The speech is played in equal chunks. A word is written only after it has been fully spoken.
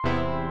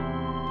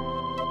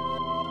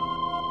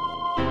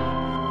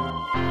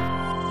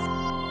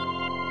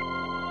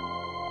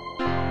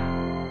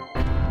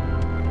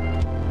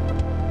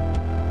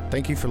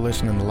Thank you for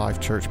listening to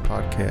Life Church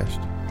Podcast.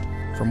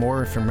 For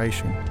more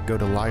information, go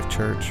to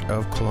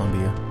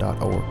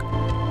lifechurchofcolumbia.org.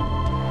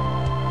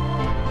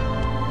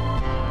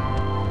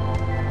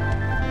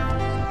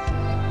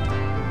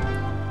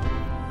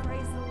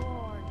 Praise the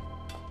Lord.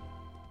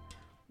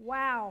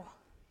 Wow.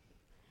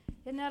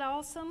 Isn't that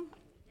awesome?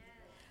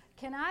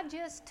 Can I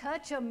just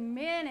touch a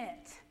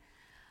minute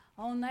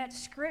on that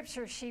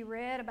scripture she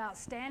read about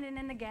standing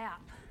in the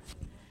gap?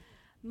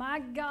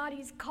 My God,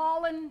 He's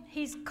calling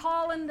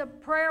the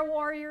prayer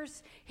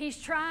warriors. He's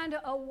trying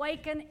to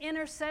awaken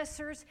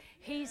intercessors.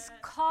 He's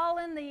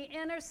calling the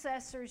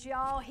intercessors,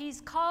 y'all. He's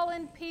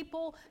calling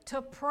people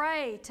to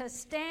pray, to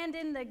stand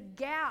in the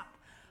gap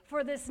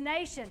for this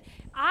nation.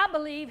 I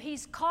believe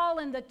He's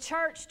calling the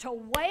church to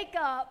wake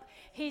up.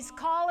 He's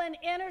calling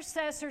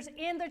intercessors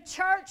in the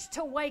church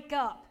to wake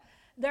up.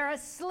 They're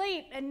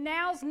asleep, and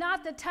now's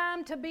not the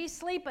time to be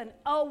sleeping.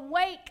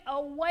 Awake,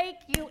 awake,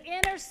 you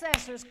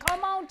intercessors.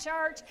 Come on,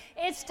 church.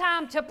 It's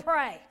time to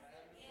pray.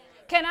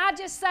 Can I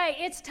just say,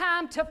 it's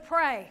time to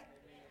pray.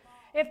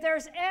 If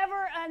there's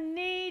ever a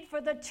need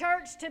for the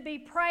church to be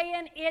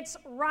praying, it's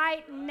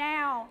right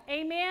now.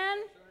 Amen?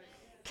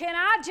 Can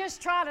I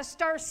just try to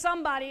stir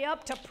somebody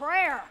up to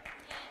prayer?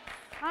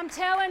 I'm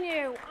telling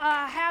you,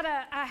 I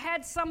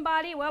had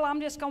somebody, well, I'm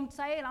just going to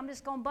say it, I'm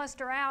just going to bust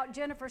her out.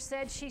 Jennifer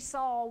said she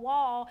saw a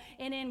wall,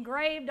 and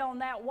engraved on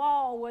that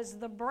wall was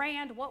the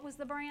brand. What was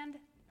the brand?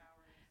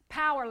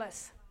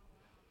 Powerless.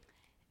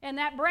 And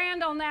that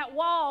brand on that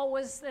wall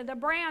the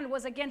brand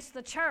was against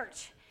the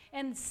church.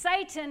 And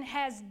Satan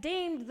has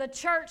deemed the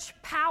church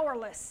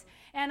powerless.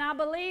 And I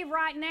believe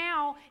right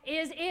now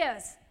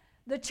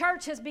the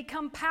church has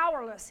become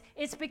powerless.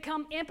 It's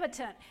become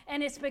impotent.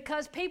 And it's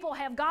because people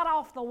have got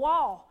off the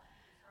wall.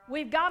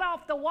 We've got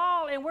off the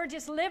wall, and we're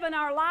just living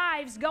our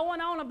lives,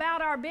 going on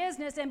about our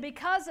business. And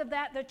because of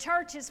that, the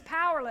church is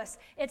powerless.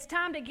 It's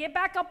time to get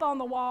back up on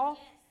the wall.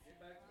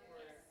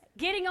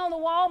 Getting on the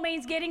wall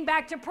means getting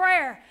back to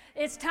prayer.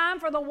 It's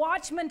time for the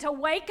watchmen to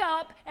wake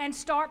up and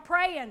start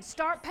praying.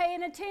 Start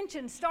paying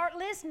attention. Start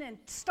listening.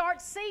 Start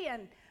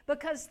seeing.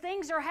 Because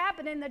things are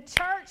happening. The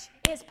church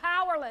is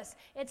powerless.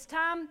 It's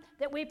time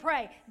that we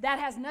pray. That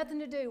has nothing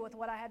to do with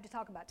what I have to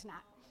talk about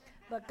tonight.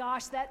 But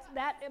gosh,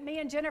 me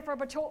and Jennifer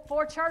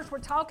before church were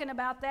talking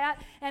about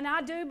that. And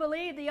I do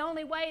believe the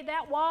only way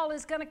that wall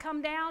is going to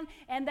come down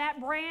and that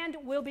brand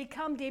will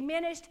become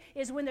diminished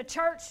is when the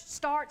church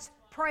starts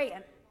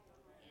praying.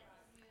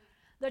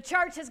 The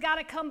church has got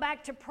to come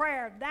back to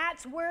prayer.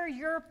 That's where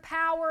your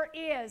power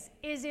is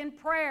in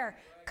prayer.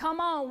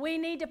 Come on, we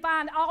need to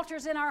find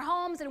altars in our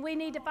homes, and we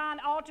need to find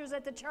altars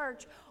at the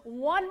church.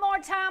 One more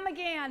time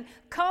again,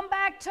 come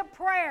back to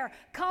prayer.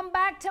 Come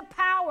back to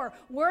power.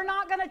 We're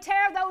not going to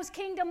tear those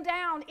kingdoms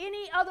down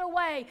any other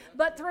way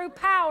but through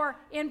power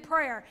in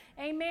prayer.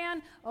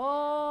 Amen?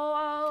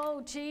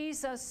 Oh,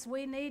 Jesus,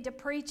 we need to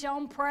preach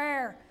on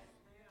prayer.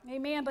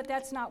 Amen, but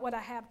that's not what I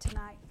have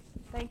tonight.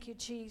 Thank you,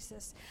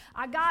 Jesus.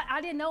 I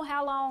didn't know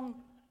how long.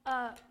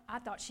 I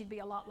thought she'd be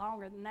a lot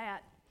longer than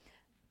that.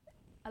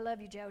 I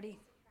love you, Jody.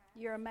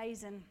 You're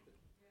amazing.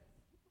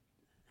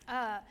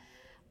 Let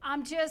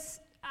me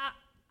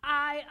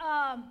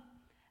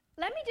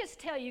just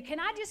tell you, can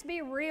I just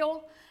be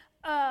real?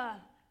 I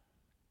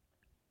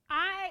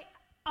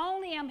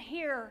only am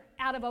here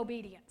out of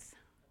obedience.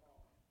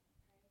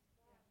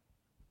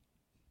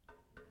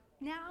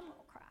 Now I'm going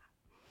to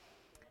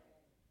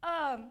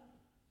cry.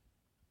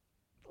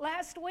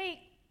 Last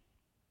week,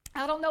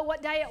 I don't know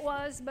what day it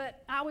was,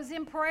 but I was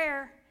in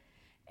prayer,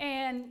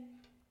 and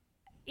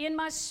in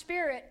my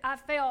spirit, I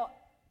felt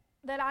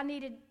that I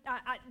needed,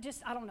 I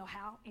don't know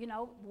how,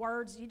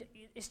 words,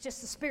 it's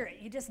just the Spirit.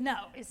 You just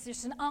know. It's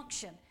just an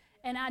unction.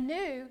 And I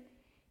knew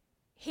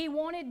He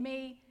wanted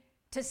me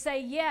to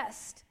say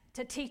yes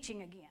to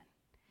teaching again.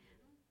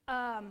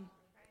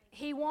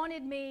 He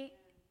wanted me,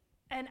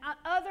 and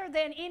other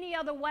than any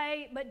other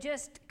way, but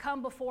just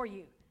come before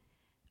you.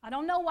 I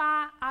don't know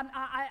why.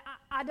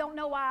 I don't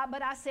know why,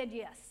 but I said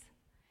yes.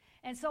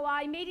 And so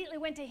I immediately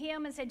went to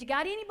Him and said, "You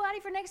got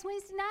anybody for next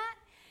Wednesday night?"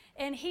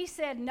 And He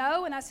said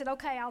no, and I said,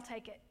 "Okay, I'll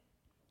take it."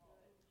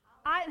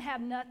 I didn't have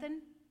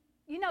nothing.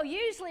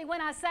 Usually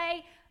when I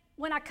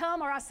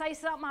come or I say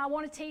something I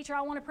want to teach or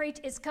I want to preach,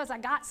 it's because I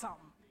got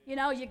something. You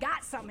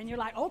got something, and you're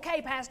like,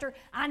 "Okay, Pastor,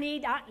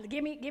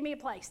 give me a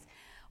place."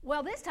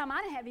 Well, this time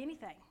I didn't have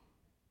anything.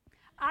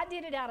 I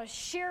did it out of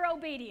sheer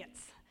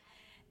obedience.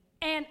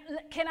 And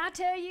can I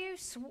tell you,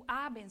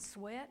 I've been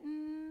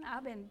sweating,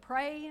 I've been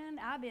praying,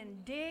 I've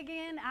been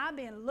digging, I've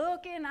been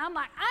looking. I'm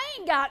like, I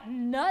ain't got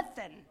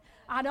nothing.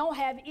 I don't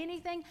have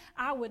anything.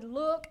 I would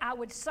look, I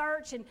would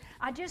search, and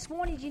I just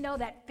wanted,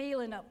 that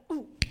feeling of,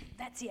 ooh,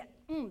 that's it,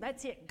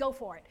 go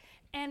for it.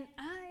 And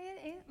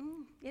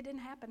it didn't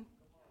happen.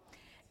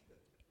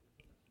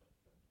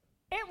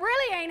 It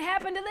really ain't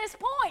happened to this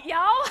point,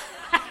 y'all.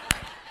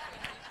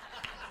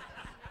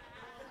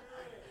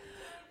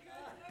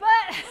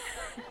 But,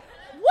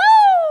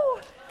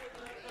 woo!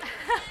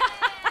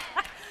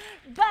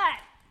 But,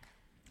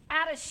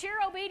 out of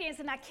sheer obedience, obedience,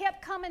 and I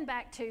kept coming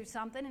back to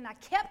something, and I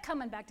kept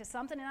coming back to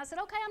something, and I said,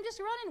 okay, I'm just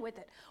running with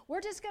it.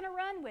 We're just going to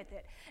run with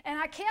it. And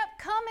I kept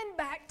coming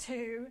back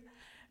to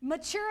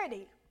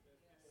maturity.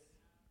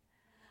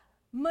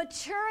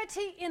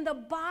 Maturity in the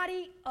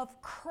body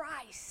of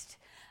Christ.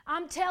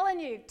 I'm telling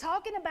you,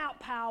 talking about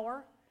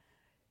power,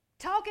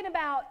 talking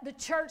about the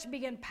church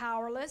being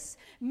powerless,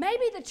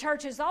 maybe the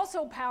church is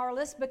also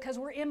powerless because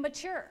we're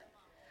immature,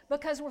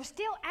 because we're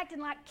still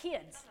acting like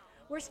kids.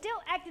 We're still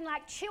acting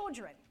like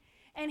children.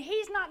 And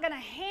He's not going to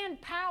hand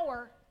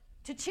power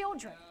to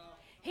children.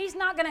 He's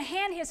not going to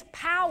hand His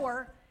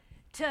power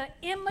to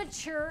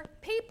immature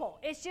people.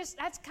 It's just,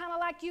 that's kind of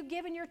like you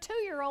giving your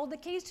 2-year-old the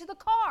keys to the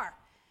car.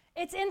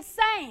 It's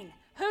insane.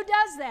 Who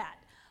does that?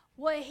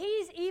 Well,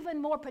 He's even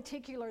more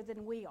particular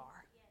than we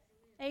are.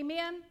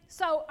 Amen?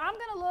 So I'm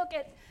going to look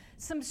at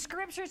some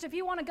scriptures. If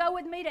you want to go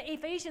with me to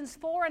Ephesians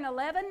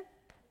 4:11.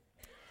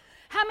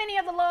 How many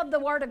of you love the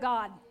Word of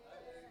God?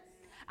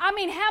 I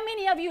mean, how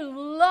many of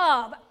you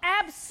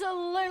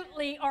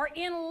absolutely are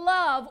in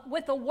love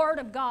with the Word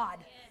of God?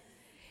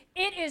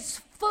 It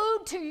is food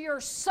to your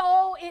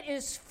soul. It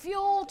is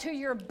fuel to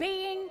your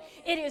being.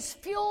 It is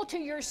fuel to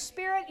your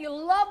spirit. You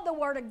love the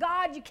Word of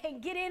God. You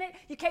can't get in it.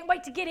 You can't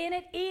wait to get in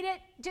it, eat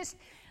it.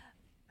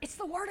 It's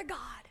the Word of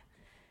God.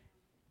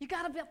 You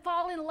got to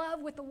fall in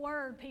love with the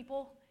Word,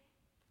 people.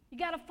 You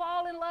got to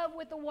fall in love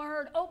with the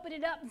Word. Open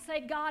it up and say,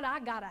 God,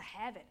 I got to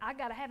have it. I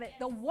got to have it.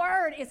 The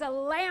Word is a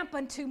lamp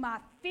unto my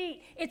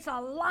feet. It's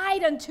a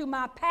light unto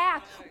my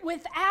path.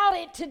 Without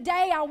it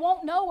today, I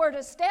won't know where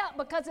to step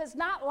because it's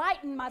not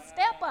lighting my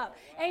step up.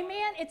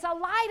 Amen? It's a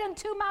light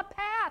unto my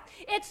path.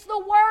 It's the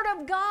Word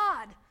of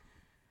God.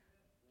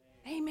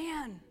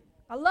 Amen.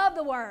 I love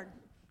the Word.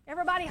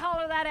 Everybody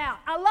holler that out.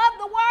 I love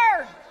the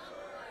Word.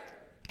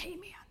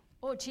 Amen.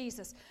 Oh,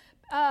 Jesus.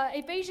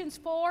 Ephesians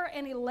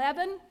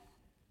 4:11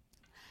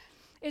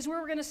 is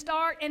where we're going to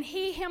start. And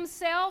he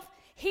himself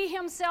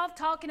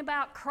talking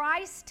about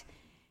Christ,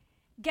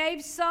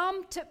 gave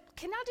some to,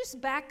 can I just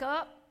back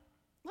up?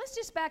 Let's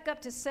just back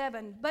up to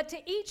 7. But to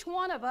each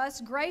one of us,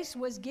 grace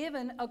was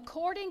given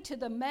according to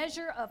the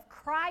measure of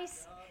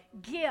Christ's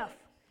gift.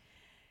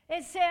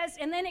 It says,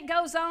 and then it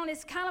goes on,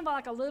 it's kind of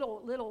like a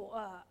little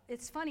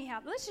it's funny how,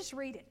 let's just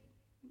read it.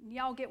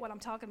 Y'all get what I'm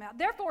talking about.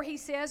 Therefore, he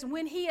says,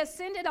 when he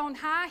ascended on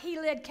high, he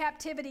led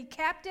captivity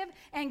captive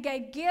and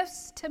gave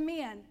gifts to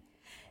men.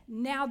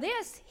 Now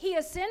this, he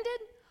ascended,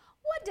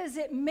 what does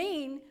it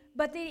mean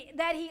but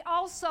that he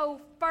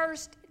also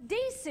first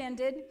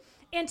descended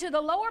into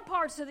the lower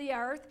parts of the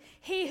earth?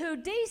 He who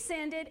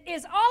descended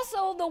is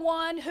also the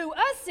one who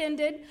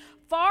ascended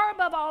far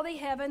above all the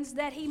heavens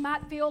that he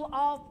might fill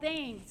all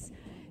things.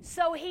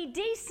 So he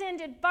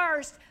descended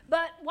first,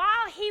 but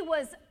while he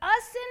was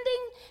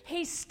ascending,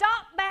 he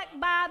stopped back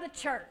by the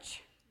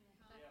church.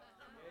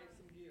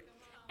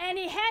 And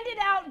he handed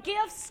out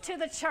gifts to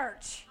the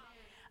church.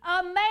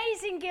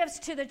 Amazing gifts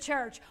to the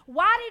church.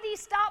 Why did he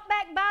stop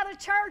back by the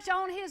church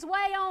on his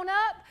way on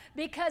up?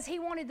 Because he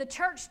wanted the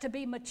church to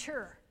be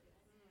mature.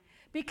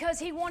 Because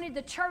he wanted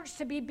the church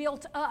to be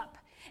built up.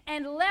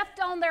 And left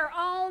on their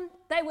own,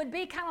 they would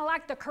be kind of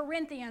like the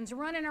Corinthians,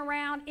 running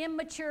around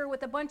immature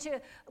with a bunch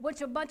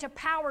of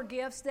power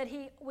gifts that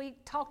we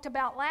talked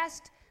about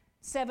last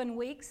 7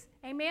 weeks.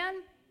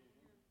 Amen?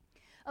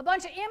 A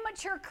bunch of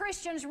immature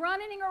Christians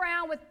running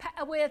around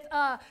with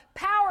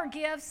power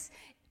gifts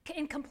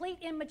in complete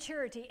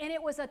immaturity, and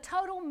it was a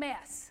total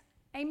mess.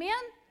 Amen?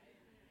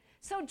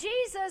 So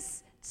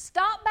Jesus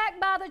stopped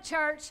back by the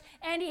church,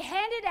 and he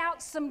handed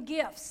out some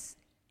gifts.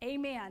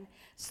 Amen.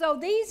 So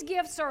these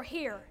gifts are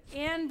here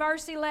in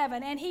verse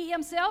 11. And he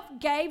himself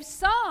gave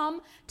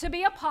some to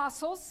be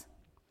apostles,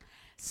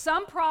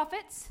 some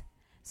prophets,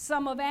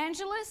 some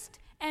evangelists,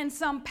 and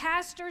some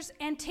pastors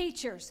and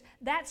teachers.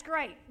 That's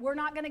great. We're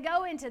not going to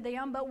go into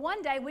them, but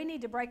one day we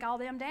need to break all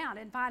them down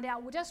and find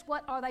out just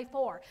what are they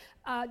for.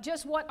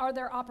 Just what are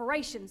their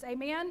operations.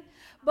 Amen?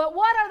 But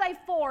what are they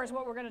for is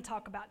what we're going to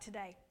talk about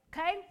today.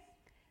 Okay?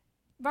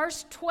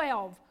 Verse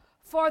 12.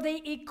 For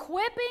the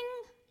equipping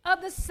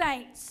of the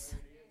saints.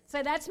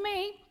 Say, that's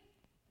me.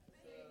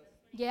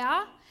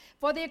 Yeah.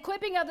 For the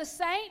equipping of the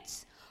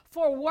saints,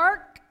 for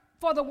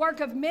the work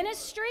of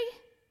ministry,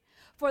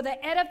 for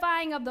the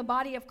edifying of the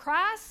body of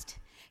Christ,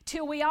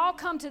 till we all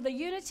come to the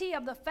unity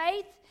of the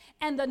faith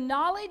and the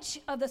knowledge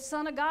of the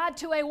Son of God,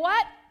 to a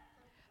what?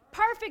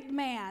 Perfect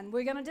man.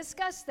 We're going to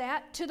discuss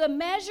that. To the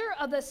measure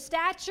of the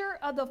stature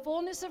of the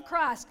fullness of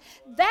Christ,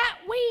 that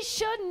we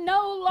should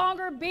no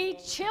longer be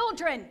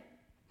children.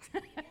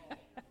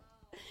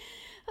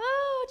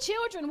 Oh,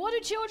 children. What do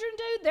children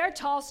do? They're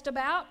tossed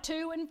about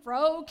to and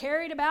fro,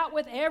 carried about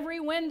with every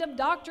wind of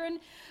doctrine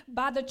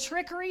by the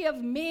trickery of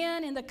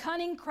men and the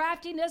cunning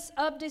craftiness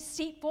of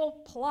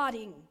deceitful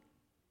plotting.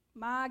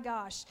 My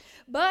gosh.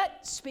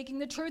 But speaking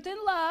the truth in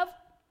love,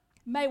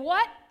 may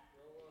what?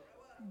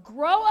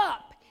 Grow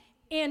up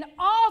in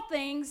all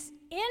things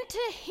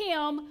into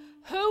him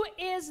who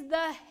is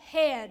the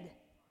head,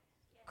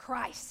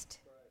 Christ,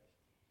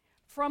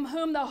 from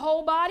whom the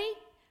whole body,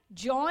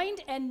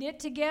 joined and knit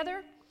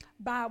together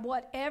by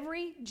what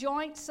every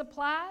joint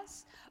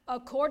supplies,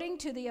 according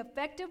to the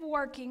effective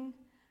working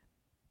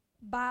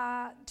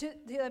by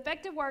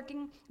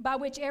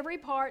which every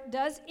part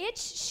does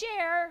its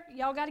share.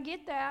 Y'all got to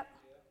get that.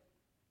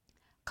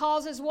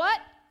 Causes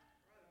what?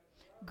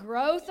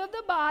 Growth of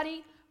the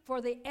body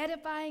for the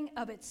edifying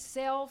of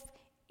itself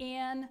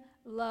in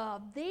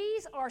love.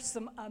 These are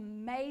some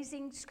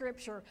amazing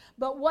scripture.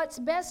 But what's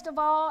best of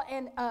all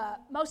and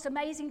most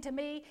amazing to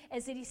me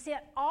is that he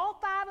sent all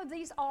 5 of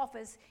these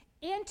offices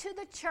into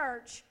the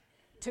church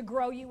to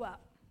grow you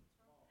up.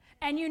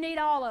 And you need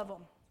all of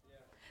them.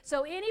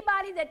 So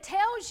anybody that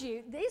tells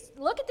you,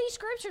 look at these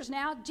scriptures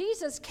now.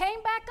 Jesus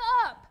came back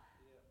up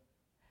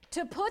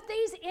to put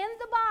these in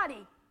the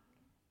body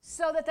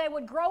so that they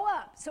would grow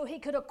up, so he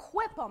could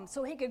equip them,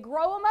 so he could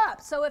grow them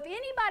up. So if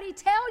anybody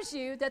tells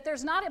you that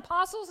there's not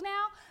apostles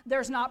now,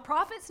 there's not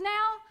prophets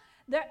now,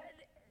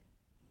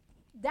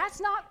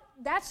 that's not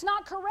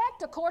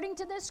correct according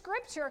to this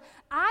scripture.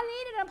 I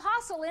need an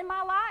apostle in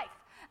my life.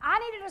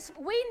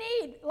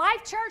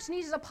 Life Church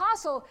needs an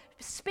apostle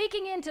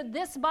speaking into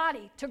this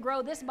body to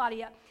grow this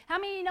body up. How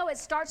many of you know it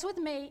starts with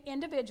me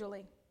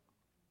individually?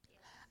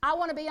 I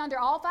want to be under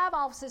all 5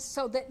 offices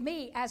so that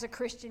me as a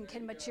Christian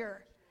can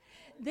mature.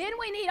 Then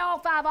we need all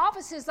 5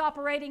 offices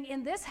operating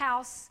in this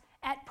house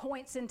at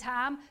points in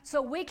time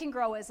so we can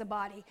grow as a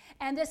body.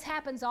 And this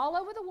happens all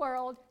over the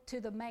world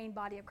to the main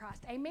body of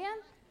Christ. Amen?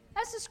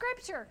 That's the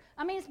scripture.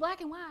 I mean, it's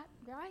black and white,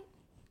 right?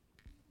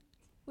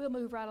 We'll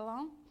move right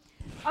along.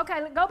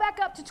 Okay, go back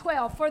up to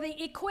 12. For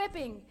the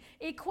equipping.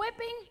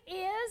 Equipping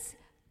is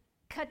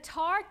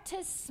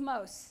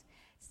katartismos.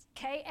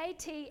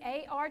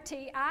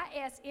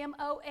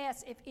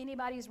 Katartismos, if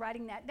anybody's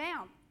writing that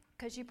down,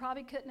 because you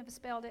probably couldn't have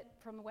spelled it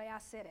from the way I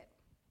said it.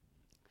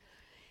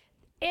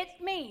 It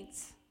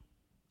means,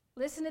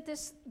 listen to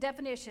this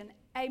definition,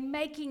 a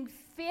making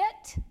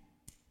fit,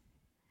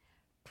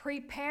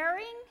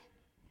 preparing,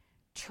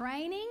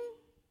 training,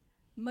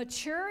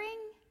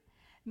 maturing,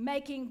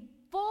 making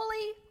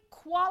fully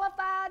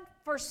qualified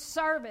for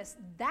service.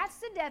 That's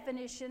the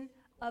definition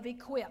of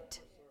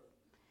equipped.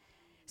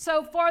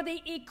 So for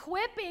the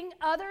equipping,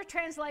 other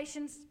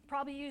translations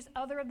probably use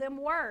other of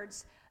them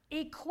words.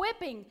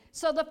 Equipping.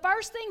 So the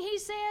first thing he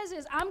says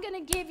is, I'm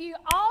going to give you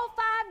all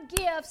 5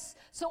 gifts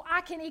so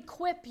I can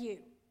equip you.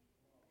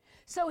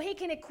 So he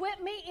can equip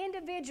me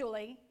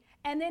individually,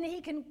 and then he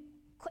can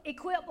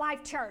equip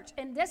Life Church.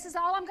 And this is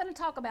all I'm going to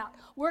talk about.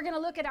 We're going to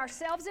look at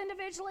ourselves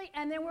individually,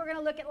 and then we're going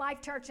to look at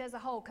Life Church as a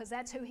whole, because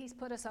that's who he's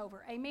put us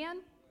over.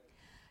 Amen?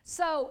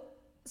 So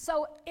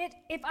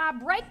if I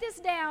break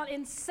this down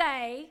and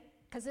say,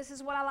 because this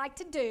is what I like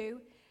to do,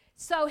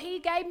 so he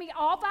gave me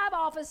all 5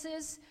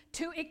 offices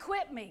to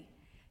equip me,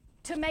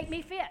 to make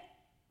me fit.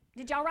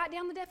 Did y'all write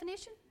down the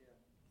definition?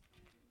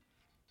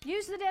 Yeah.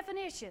 Use the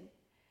definition.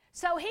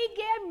 So he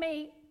gave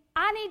me,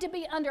 I need to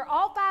be under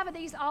all 5 of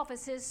these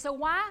offices. So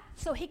why?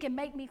 So he can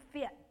make me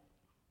fit.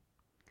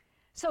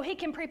 So he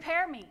can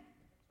prepare me.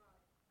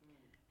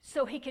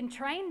 So he can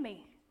train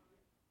me.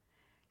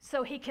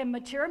 So he can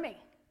mature me.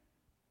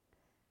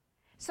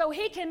 So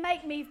he can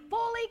make me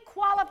fully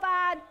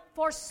qualified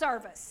for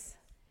service.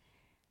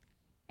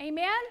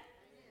 Amen?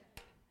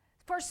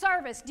 For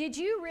service. Did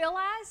you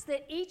realize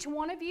that each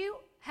one of you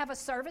have a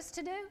service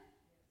to do?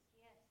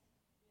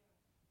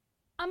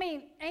 I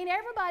mean, ain't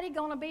everybody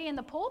going to be in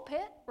the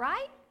pulpit,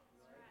 right?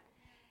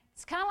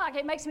 It's kind of like,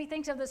 it makes me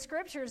think of the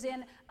scriptures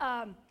in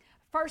 1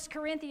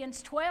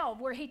 Corinthians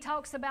 12 where he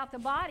talks about the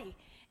body.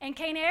 And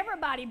can't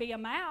everybody be a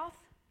mouth?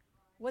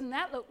 Wouldn't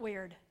that look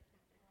weird?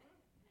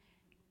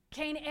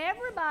 Can't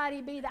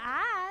everybody be the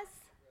eyes?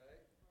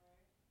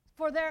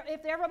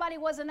 If everybody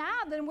was an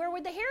eye, then where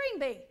would the hearing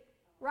be?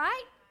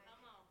 Right?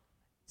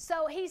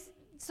 So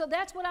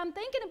that's what I'm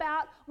thinking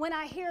about when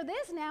I hear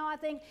this now. I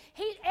think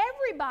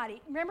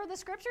everybody, remember the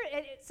scripture?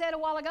 It said a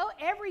while ago,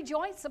 every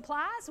joint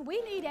supplies.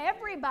 We need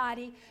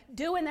everybody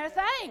doing their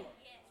thing.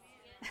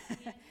 Yes.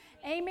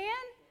 Amen?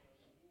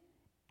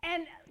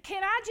 And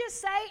can I just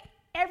say,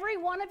 every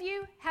one of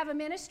you have a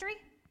ministry?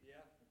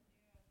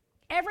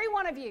 Yeah. Every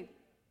one of you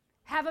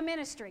have a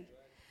ministry.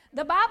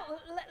 The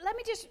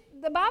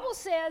Bible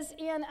says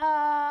in,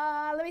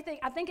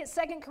 I think it's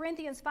 2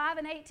 Corinthians 5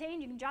 and 18.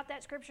 You can jot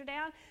that scripture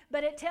down.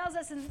 But it tells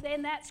us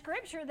in that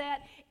scripture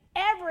that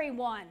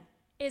everyone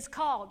is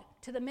called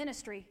to the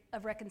ministry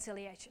of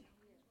reconciliation.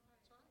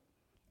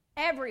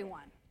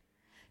 Everyone.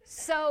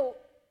 So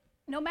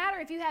no matter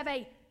if you have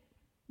a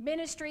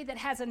ministry that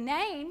has a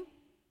name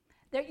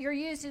that you're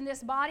used in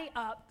this body,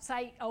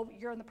 say, oh,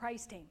 you're in the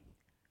praise team.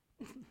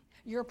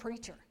 You're a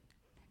preacher.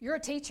 You're a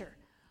teacher.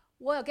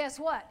 Well, guess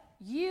what?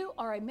 You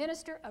are a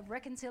minister of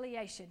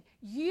reconciliation.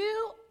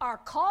 You are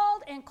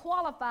called and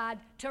qualified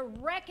to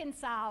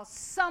reconcile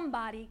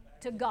somebody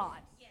to God.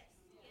 Yes.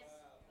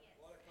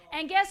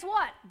 And guess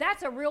what?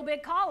 That's a real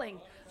big calling.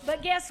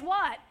 But guess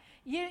what?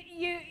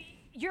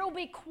 You'll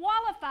be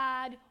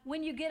qualified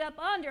when you get up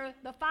under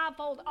the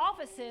 5-fold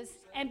offices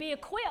and be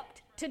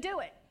equipped to do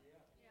it.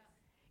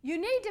 You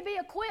need to be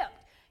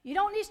equipped. You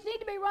don't need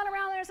to be running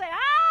around there and say, oh,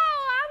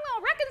 I'm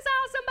going to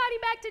reconcile somebody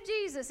back back to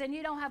Jesus and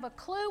you don't have a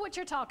clue what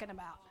you're talking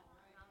about.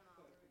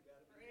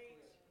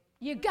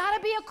 You got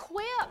to be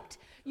equipped.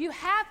 You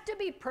have to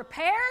be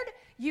prepared.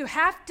 You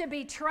have to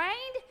be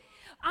trained.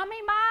 I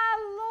mean,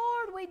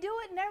 my Lord, we do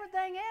it in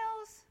everything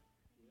else.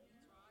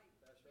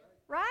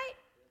 Right?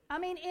 I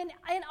mean, in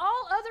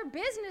all other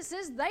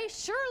businesses, they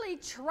surely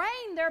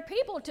train their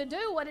people to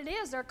do what it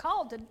is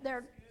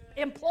they're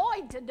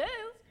employed to do.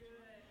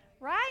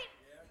 Right?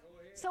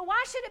 So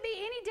why should it be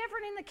any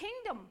different in the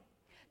kingdom?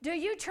 Do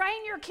you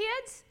train your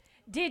kids?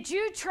 Did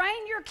you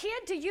train your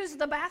kid to use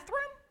the bathroom?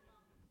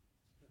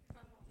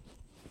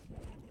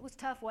 It was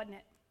tough, wasn't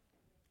it?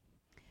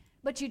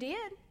 But you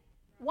did.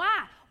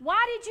 Why?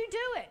 Why did you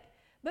do it?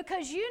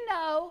 Because you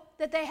know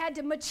that they had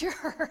to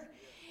mature.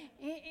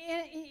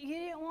 You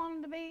didn't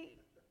want them to be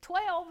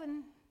 12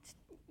 and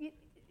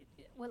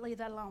we'll leave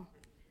that alone.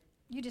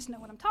 You just know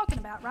what I'm talking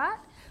about, right?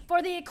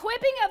 For the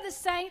equipping of the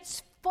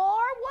saints for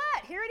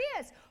what? Here it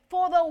is.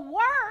 For the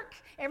work.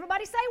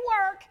 Everybody say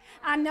work.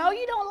 I know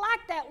you don't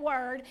like that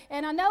word,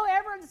 and I know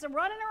everyone's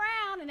running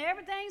around and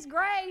everything's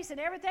grace and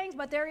everything's,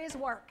 but there is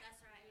work.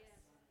 That's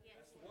right. Yes.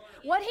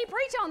 What he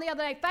preached on the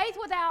other day, faith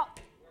without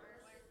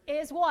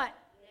is what?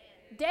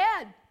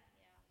 Dead.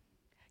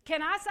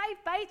 Can I say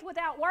faith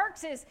without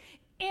works is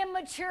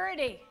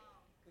immaturity?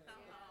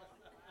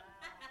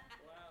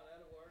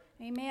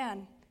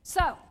 Amen.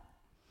 So,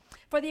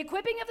 for the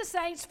equipping of the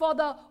saints, for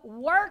the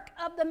work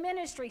of the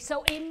ministry.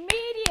 So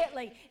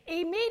immediately,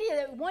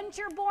 once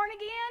you're born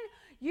again,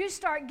 you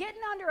start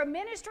getting under a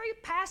ministry,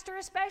 pastor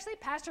especially,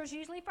 pastor's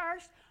usually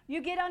first. You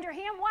get under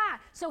him. Why?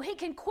 So he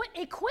can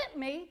equip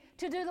me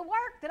to do the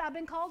work that I've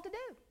been called to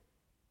do.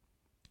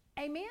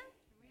 Amen?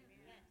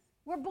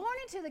 We're born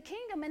into the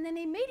kingdom, and then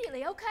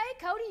immediately, okay,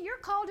 Cody, you're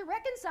called to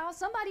reconcile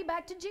somebody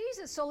back to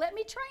Jesus. So let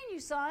me train you,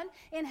 son,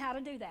 in how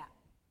to do that.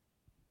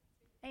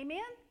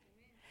 Amen?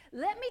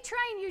 Let me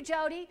train you,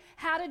 Jody,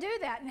 how to do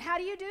that. And how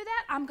do you do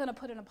that? I'm going to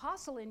put an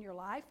apostle in your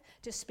life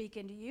to speak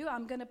into you.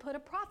 I'm going to put a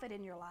prophet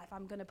in your life.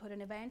 I'm going to put an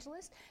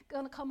evangelist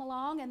going to come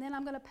along, and then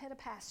I'm going to put a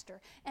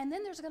pastor. And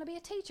then there's going to be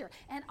a teacher.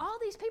 And all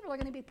these people are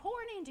going to be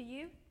pouring into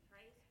you,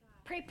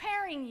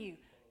 preparing you,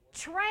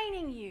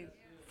 training you.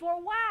 For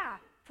why?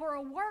 For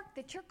a work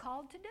that you're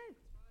called to do.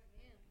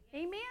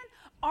 Amen?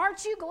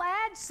 Aren't you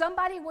glad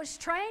somebody was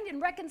trained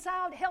and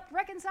helped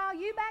reconcile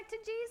you back to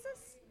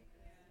Jesus?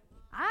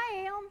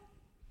 I am.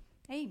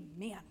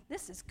 Amen.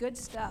 This is good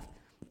stuff.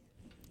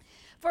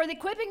 For the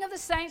equipping of the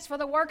saints for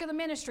the work of the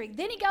ministry.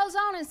 Then he goes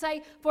on and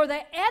say, for the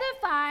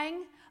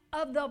edifying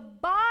of the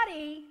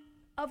body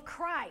of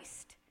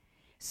Christ.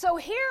 So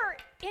here,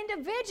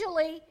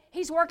 individually,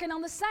 he's working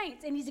on the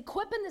saints, and he's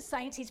equipping the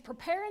saints, he's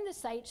preparing the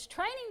saints,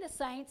 training the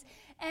saints,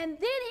 and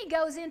then he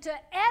goes into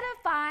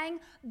edifying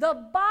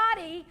the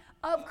body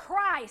of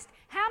Christ.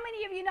 How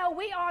many of you know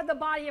we are the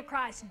body of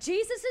Christ?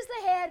 Jesus is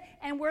the head,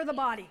 and we're the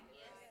body.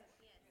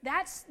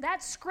 That's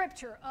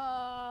scripture.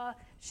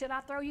 Should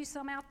I throw you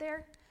some out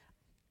there?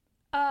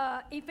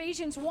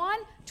 Ephesians 1,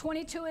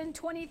 22 and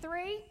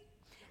 23.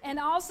 And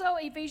also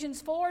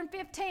Ephesians 4 and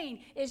 15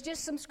 is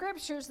just some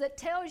scriptures that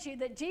tells you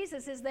that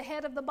Jesus is the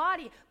head of the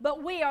body,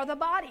 but we are the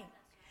body.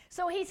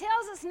 So he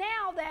tells us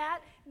now that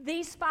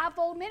these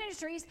fivefold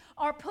ministries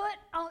are put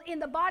in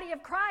the body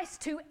of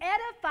Christ to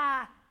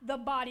edify the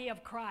body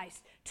of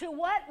Christ. To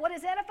what? What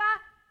is edify?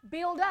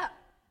 Build up.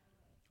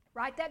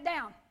 Write that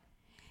down.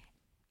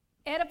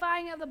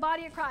 Edifying of the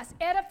body of Christ.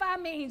 Edify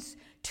means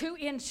to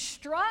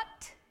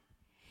instruct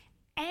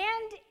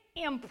and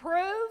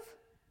improve,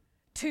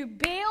 to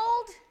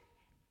build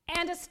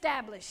and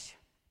establish.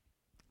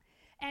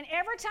 And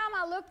every time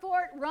I look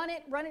for it, run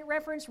it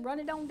reference, run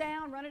it on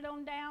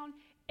down,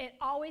 it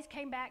always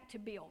came back to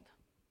build.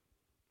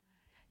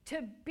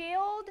 To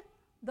build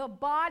the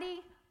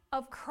body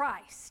of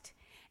Christ.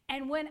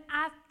 And when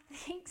I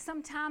think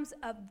sometimes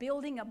of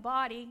building a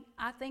body,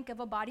 I think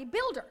of a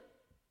bodybuilder.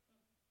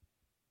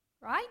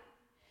 Right?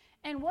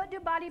 And what do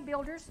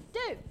bodybuilders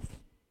do?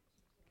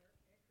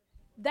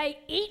 They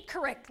eat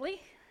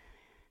correctly.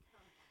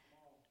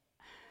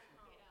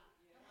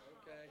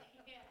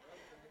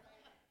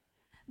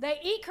 They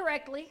eat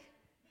correctly,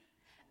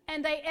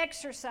 and they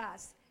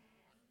exercise,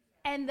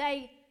 and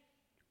they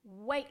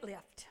weight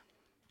lift.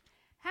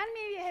 How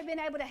many of you have been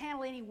able to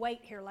handle any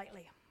weight here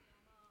lately?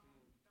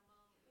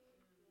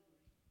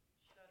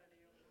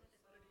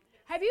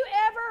 Have you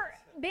ever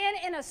been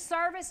in a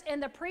service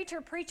and the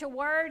preacher preach a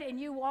word and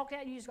you walked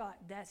out and you just go,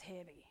 that's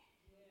heavy.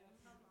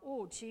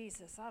 Oh,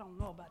 Jesus, I don't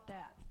know about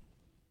that.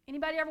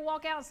 Anybody ever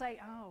walk out and say,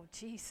 oh,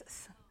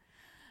 Jesus,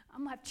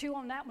 I'm going to have to chew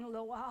on that one a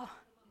little while.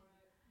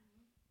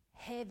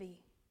 Heavy.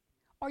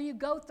 Or you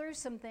go through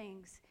some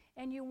things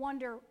and you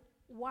wonder,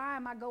 why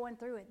am I going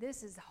through it?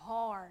 This is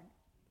hard.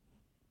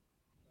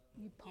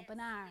 You pump an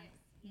iron.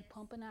 You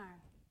pump an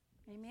iron.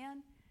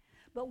 Amen?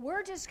 But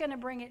we're just going to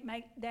bring it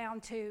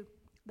down to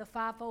the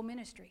fivefold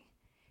ministry,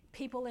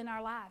 people in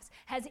our lives.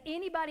 Has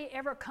anybody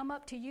ever come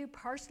up to you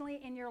personally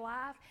in your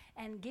life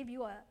and give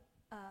you a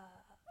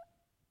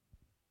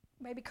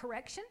maybe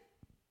correction?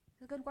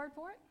 Is a good word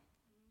for it?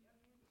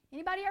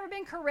 Anybody ever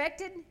been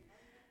corrected?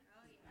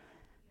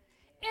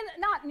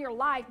 not in your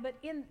life, but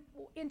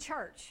in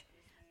church,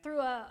 through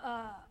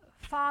a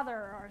father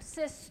or a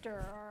sister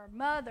or a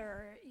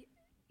mother.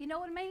 You know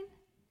what I mean?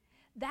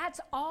 That's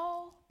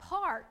all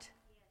part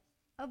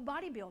of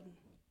bodybuilding.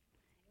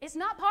 It's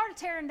not part of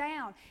tearing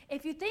down.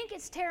 If you think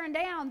it's tearing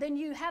down, then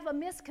you have a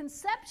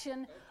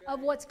misconception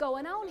of what's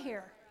going on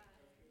here.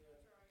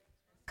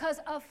 Because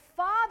a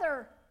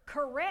father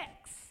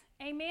corrects.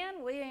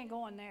 Amen? We ain't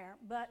going there.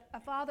 But a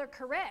father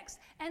corrects.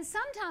 And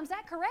sometimes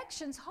that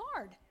correction's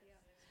hard.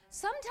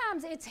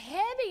 Sometimes it's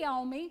heavy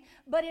on me,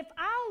 but if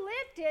I'll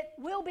lift it,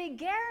 we'll be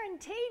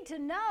guaranteed to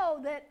know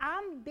that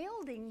I'm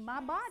building my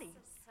body.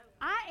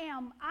 I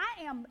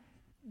am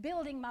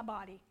building my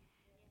body.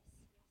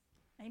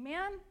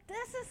 Amen?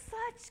 This is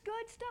such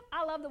good stuff.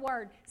 I love the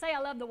Word. Say, I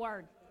love the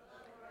Word.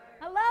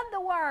 I love the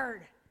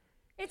Word.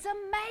 It's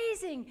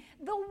amazing.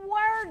 The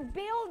Word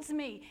builds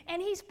me.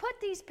 And He's put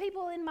these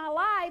people in my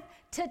life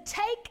to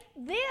take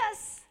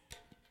this,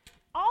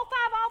 all 5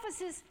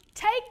 offices,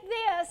 take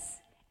this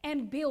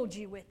and build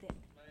you with it.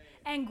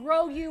 And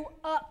grow you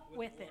up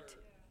with it.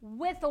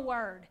 With the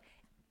Word.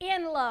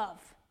 In love.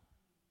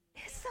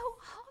 It's so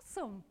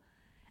awesome.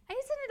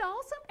 Isn't it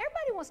awesome?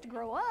 Everybody wants to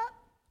grow up.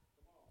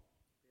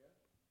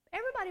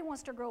 Everybody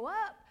wants to grow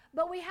up,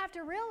 but we have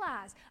to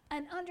realize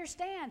and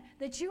understand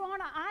that you're on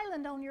an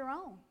island on your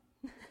own.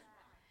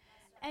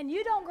 And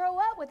you don't grow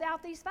up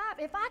without these 5.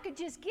 If I could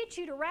just get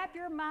you to wrap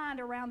your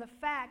mind around the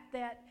fact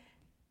that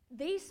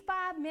these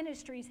 5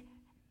 ministries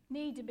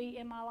need to be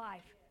in my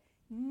life,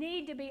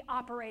 need to be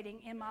operating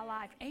in my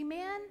life.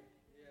 Amen?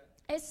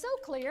 Yeah. It's so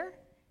clear.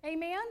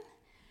 Amen?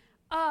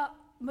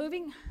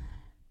 Moving.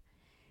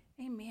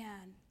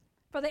 Amen.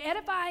 For the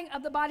edifying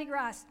of the body of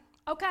Christ.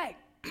 Okay.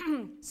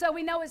 So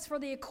we know it's for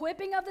the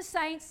equipping of the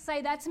saints.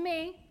 Say, that's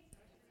me.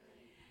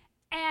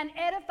 And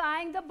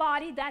edifying the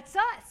body, that's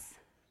us.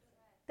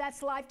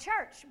 That's Life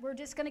Church. We're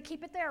just going to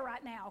keep it there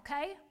right now,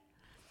 okay?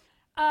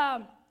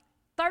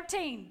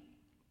 13.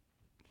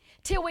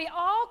 Till we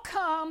all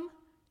come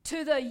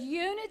to the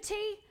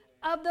unity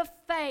of the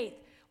faith.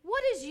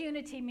 What does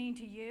unity mean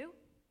to you?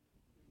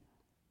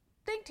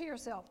 Think to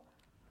yourself.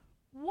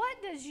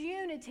 What does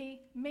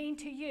unity mean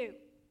to you?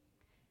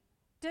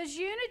 Does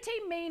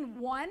unity mean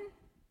one?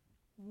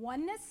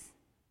 Oneness?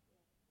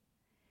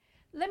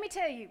 Let me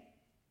tell you,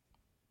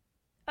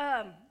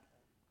 a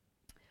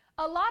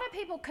lot of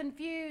people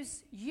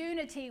confuse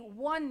unity,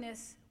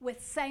 oneness,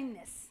 with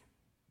sameness.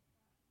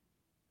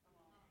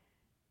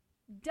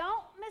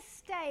 Don't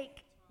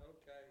mistake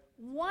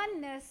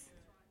oneness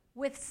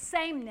with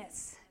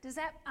sameness. Does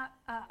that?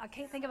 I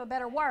can't think of a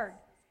better word.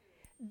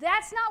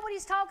 That's not what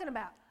he's talking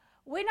about.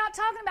 We're not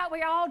talking about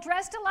we all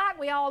dressed alike,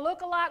 we all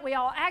look alike, we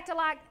all act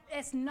alike.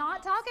 It's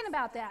not talking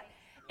about that.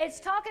 It's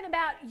talking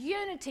about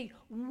unity,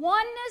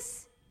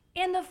 oneness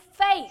in the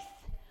faith.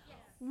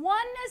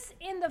 Oneness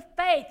in the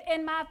faith.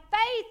 And my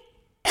faith,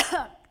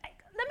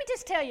 let me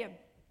just tell you,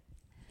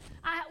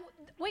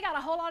 we got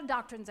a whole lot of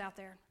doctrines out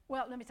there.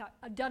 Well, let me talk,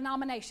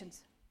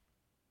 denominations.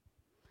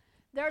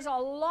 There's a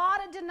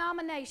lot of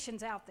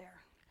denominations out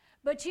there.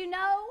 But you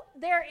know,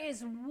 there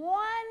is one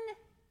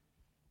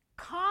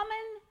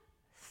common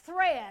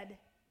thread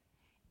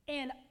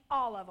in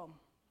all of them.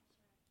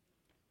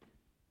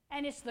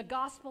 And it's the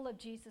gospel of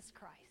Jesus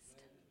Christ.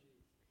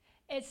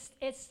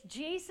 It's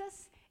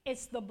Jesus,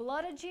 it's the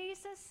blood of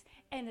Jesus,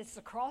 and it's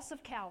the cross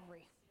of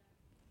Calvary.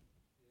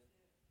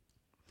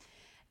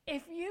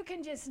 If you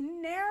can just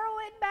narrow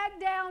it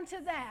back down to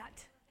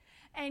that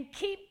and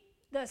keep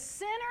the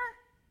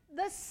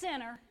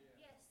center,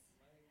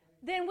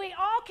 then we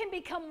all can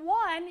become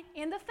one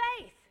in the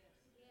faith.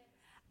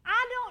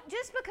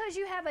 Just because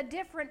you have a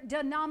different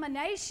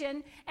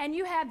denomination and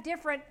you have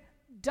different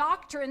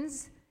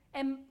doctrines,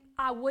 and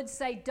I would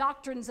say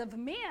doctrines of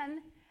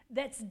men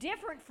that's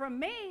different from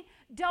me,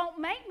 don't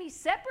make me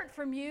separate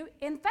from you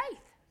in faith.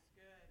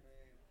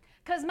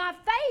 Because my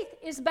faith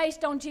is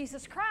based on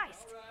Jesus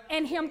Christ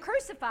and Him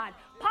crucified.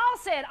 Paul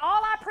said,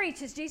 all I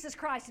preach is Jesus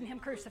Christ and Him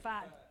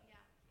crucified.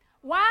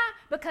 Why?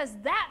 Because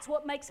that's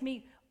what makes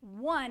me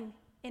one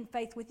in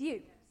faith with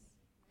you.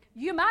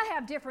 You might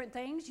have different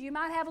things. You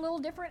might have a little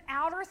different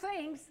outer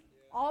things.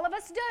 All of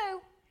us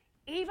do,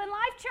 even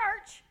Life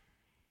Church.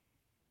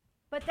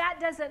 But that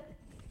doesn't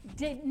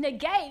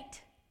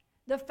negate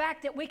the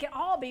fact that we can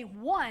all be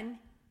one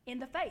in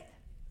the faith.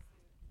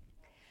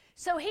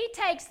 So he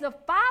takes the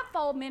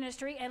 5-fold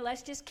ministry, and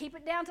let's just keep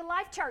it down to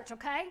Life Church,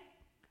 okay?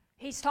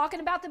 He's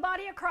talking about the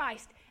body of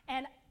Christ,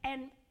 and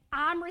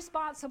I'm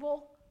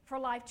responsible for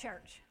Life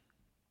Church,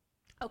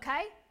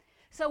 okay?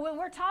 So when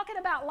we're talking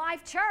about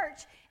Life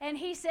Church, and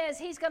he says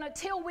he's going to,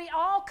 till we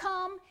all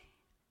come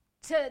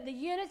to the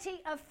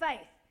unity of faith,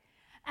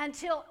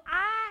 until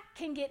I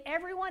can get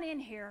everyone in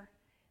here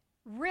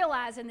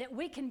realizing that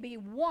we can be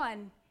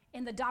one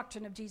in the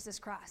doctrine of Jesus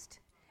Christ.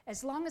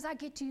 As long as I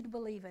get you to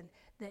believing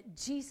that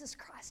Jesus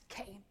Christ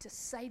came to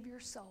save your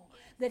soul,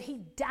 that He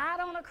died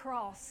on a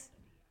cross.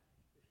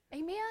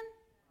 Amen?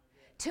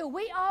 Till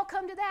we all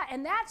come to that.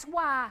 And that's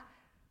why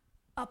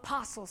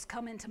apostles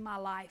come into my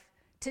life,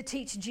 to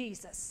teach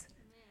Jesus.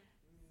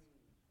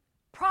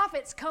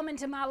 prophets come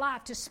into my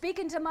life, to speak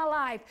into my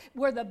life,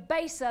 where the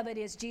base of it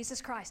is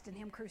Jesus Christ and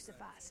Him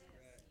crucified.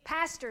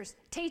 Pastors,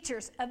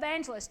 teachers,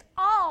 evangelists,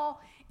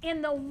 all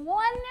in the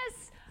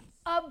oneness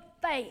of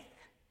faith.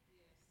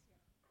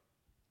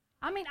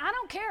 I mean, I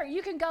don't care.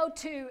 You can go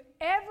to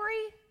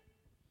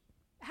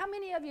how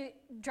many of you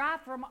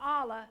drive from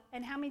Allah,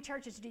 and how many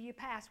churches do you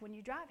pass when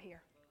you drive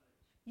here?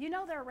 You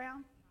know they're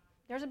around.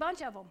 There's a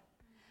bunch of them.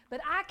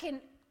 But I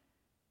can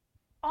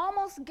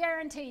almost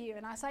guarantee you,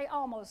 and I say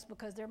almost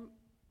because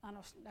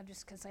I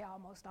just can say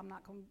almost, I'm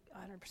not going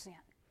 100%.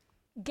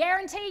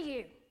 Guarantee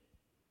you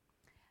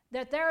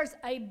that there's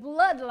a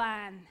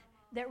bloodline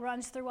that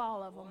runs through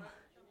all of them.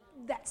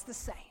 That's the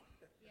same.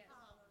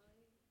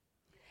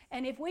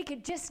 And if we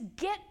could just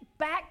get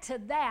back to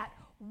that,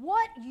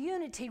 what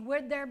unity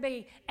would there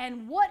be,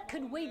 and what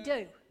could we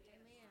do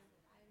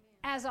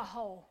as a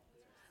whole?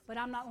 But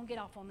I'm not going to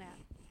get off on that.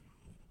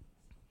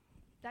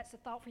 That's a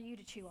thought for you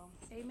to chew on.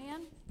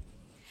 Amen?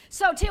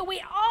 So till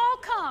we all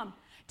come,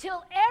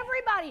 till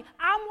everybody,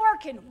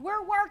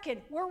 we're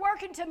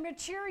working to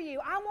mature you.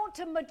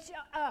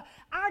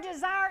 Our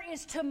desire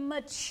is to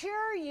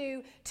mature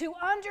you, to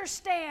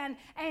understand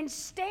and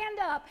stand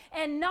up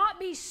and not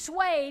be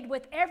swayed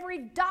with every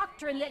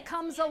doctrine that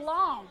comes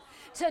along.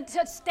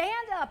 To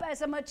stand up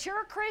as a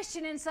mature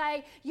Christian and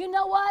say, you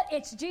know what?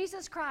 It's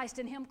Jesus Christ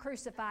and Him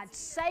crucified.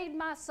 Saved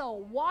my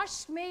soul,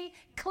 washed me,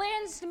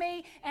 cleansed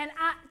me, and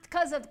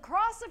because of the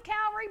cross of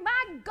Calvary,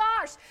 my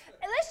gosh,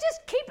 let's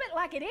just keep it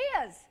like it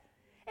is.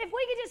 If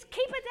we could just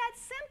keep it that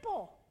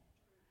simple,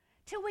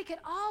 till we could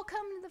all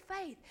come to the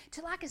faith,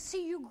 till I could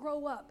see you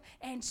grow up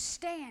and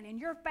stand, and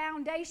your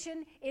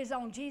foundation is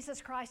on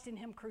Jesus Christ and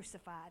Him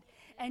crucified.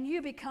 And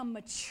you become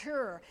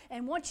mature.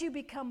 And once you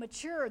become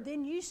mature,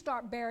 then you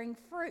start bearing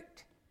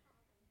fruit.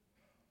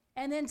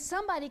 And then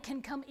somebody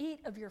can come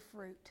eat of your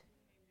fruit.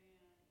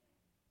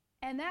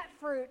 And that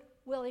fruit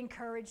will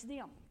encourage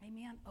them.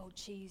 Amen? Oh,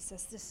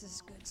 Jesus, this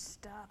is good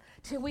stuff.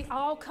 Till we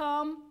all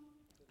come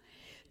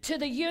to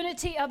the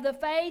unity of the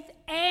faith,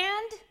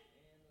 and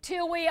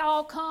till we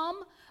all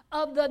come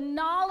of the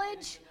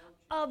knowledge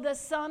of the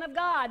Son of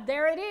God.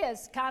 There it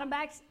is. Kind of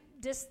back,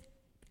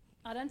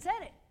 I done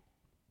said it.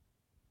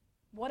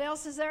 What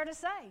else is there to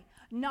say?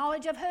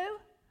 Knowledge of who?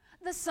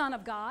 The Son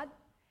of God,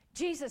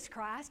 Jesus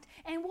Christ.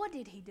 And what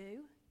did He do?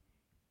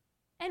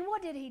 And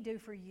what did He do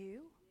for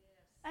you?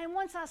 And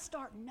once I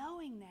start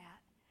knowing that,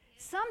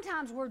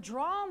 sometimes we're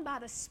drawn by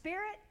the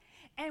Spirit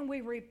and we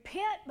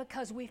repent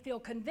because we feel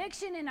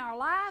conviction in our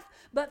life.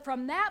 But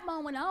from that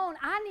moment on,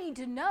 I need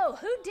to know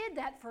who did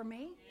that for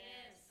me.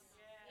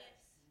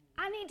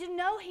 I need to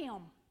know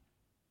Him.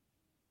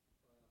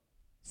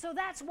 So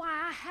that's why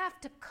I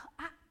have to...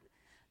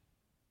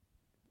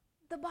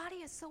 The body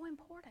is so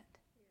important.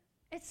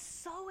 It's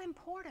so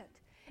important.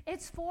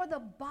 It's for the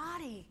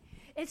body.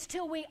 It's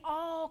till we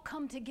all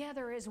come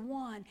together as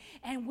one,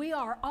 and we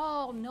are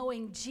all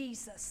knowing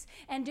Jesus.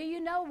 And do you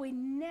know, we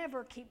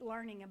never keep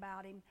learning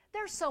about Him.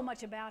 There's so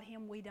much about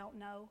Him we don't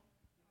know.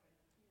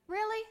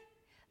 Really?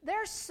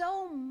 There's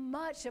so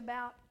much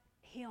about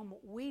Him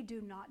we do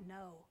not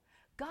know.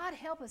 God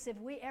help us if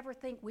we ever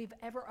think we've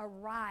ever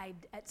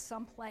arrived at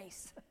some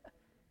place.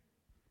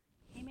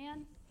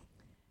 Amen?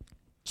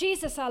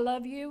 Jesus, I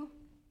love you.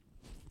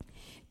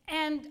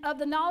 And of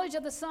the knowledge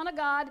of the Son of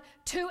God,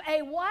 to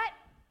a what?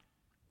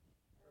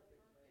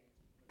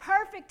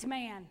 Perfect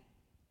man.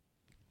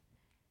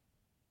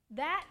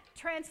 That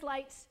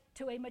translates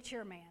to a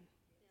mature man.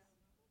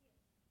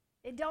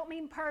 It don't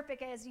mean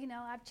perfect as,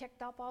 I've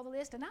checked off all the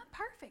list and I'm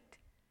perfect.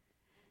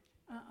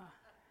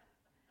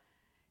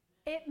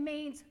 It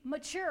means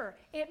mature.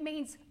 It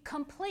means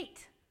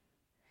complete.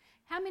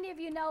 How many of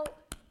you know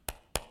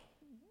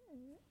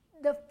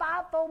the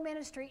fivefold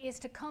ministry is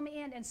to come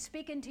in and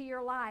speak into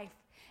your life?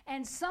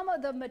 And some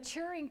of the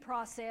maturing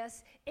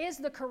process is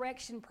the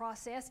correction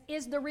process,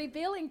 is the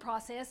revealing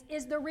process,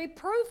 is the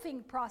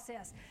reproofing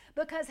process.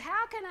 Because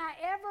how can I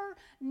ever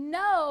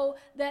know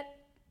that,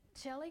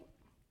 Shelley,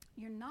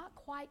 you're not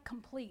quite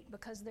complete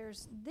because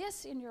there's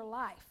this in your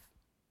life?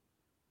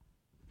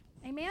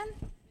 Amen?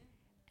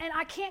 And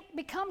I can't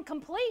become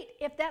complete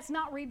if that's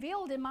not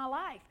revealed in my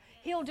life.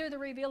 He'll do the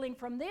revealing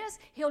from this.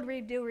 He'll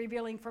do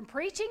revealing from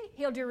preaching.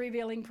 He'll do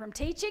revealing from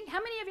teaching. How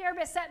many of you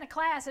ever sat in a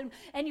class and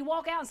you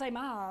walk out and say,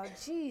 "Oh,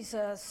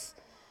 Jesus,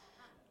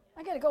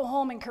 I got to go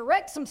home and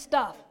correct some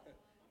stuff."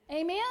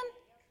 Amen?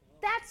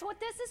 That's what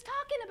this is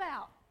talking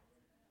about.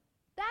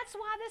 That's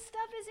why this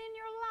stuff is in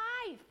your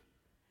life.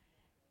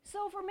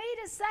 So for me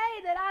to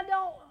say that I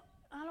don't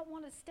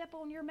want to step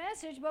on your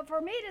message, but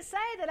for me to say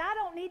that I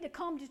don't need to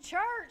come to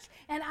church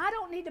and I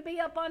don't need to be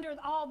up under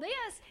all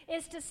this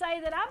is to say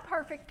that I'm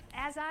perfect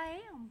as I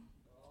am.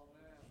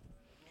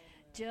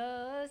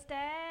 Just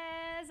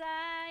as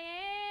I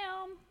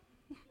am.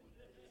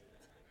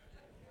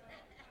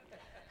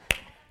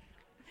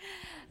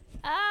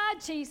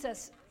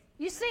 Jesus.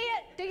 You see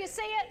it? Do you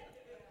see it?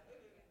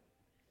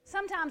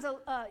 Sometimes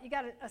you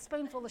got a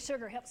spoonful of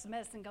sugar helps the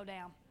medicine go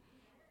down.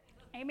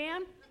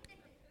 Amen?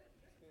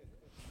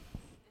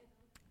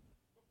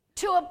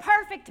 To a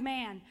perfect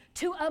man,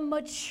 to a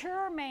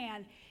mature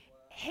man.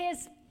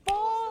 His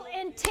full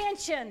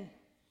intentions,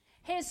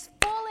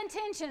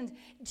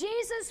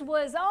 Jesus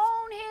was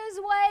on his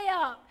way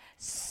up,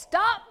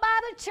 stopped by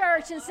the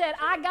church and said,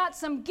 I got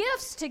some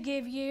gifts to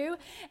give you,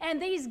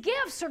 and these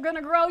gifts are going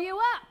to grow you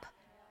up.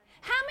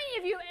 How many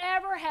of you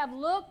ever have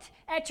looked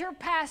at your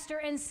pastor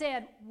and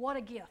said, what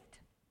a gift?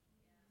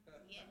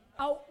 Yeah.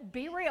 Oh,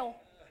 be real.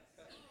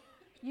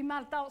 You might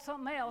have thought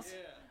something else.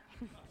 Yeah.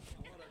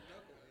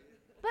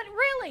 But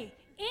really,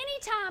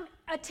 anytime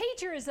a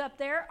teacher is up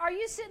there, are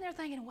you sitting there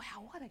thinking,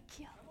 wow, what a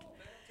gift?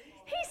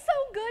 He's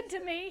so good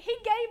to me. He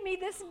gave me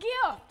this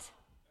gift.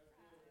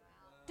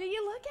 Do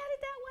you look at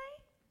it that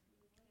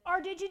way?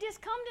 Or did you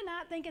just come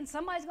tonight thinking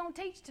somebody's going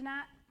to teach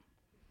tonight?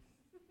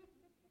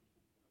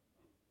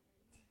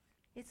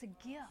 It's a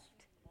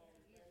gift.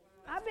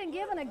 I've been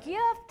given a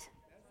gift.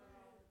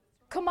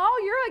 Come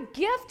on, you're a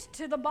gift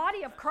to the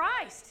body of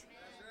Christ.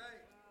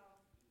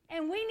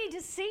 And we need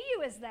to see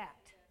you as that.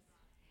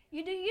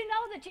 You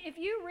know that if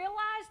you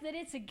realize that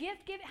it's a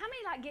gift given, how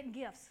many like getting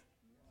gifts?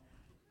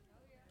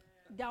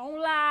 Don't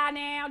lie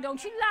now.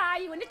 Don't you lie.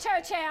 You in the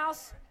church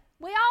house.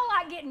 We all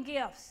like getting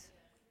gifts.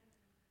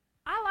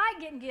 I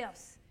like getting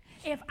gifts.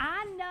 If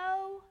I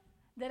know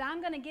that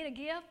I'm going to get a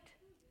gift,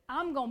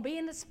 I'm going to be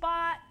in the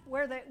spot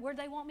where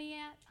they want me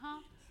at, huh?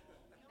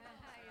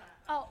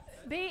 Oh,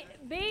 be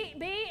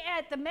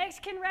at the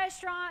Mexican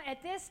restaurant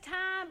at this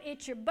time.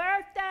 It's your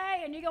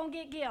birthday, and you're going to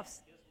get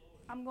gifts.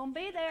 I'm going to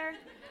be there.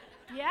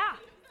 Yeah.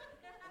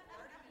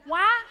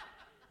 Why?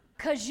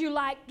 Because you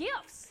like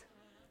gifts,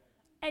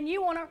 and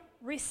you want to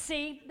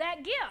receive that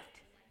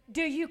gift.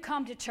 Do you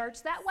come to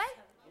church that way?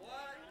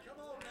 Come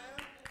on,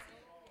 man.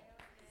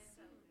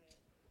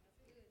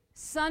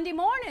 Sunday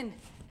morning,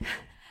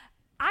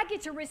 I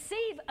get to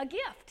receive a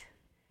gift.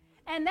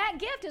 And that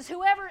gift is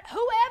whoever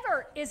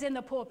is in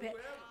the pulpit.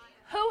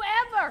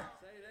 Whoever.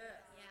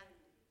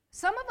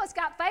 Some of us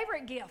got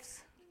favorite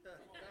gifts.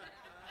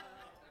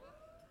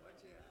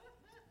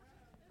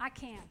 I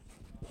can't.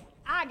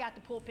 I got the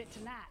pulpit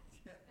tonight.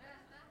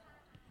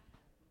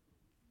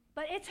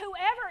 But it's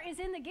whoever is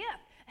in the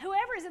gift.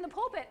 Whoever is in the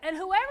pulpit. And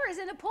whoever is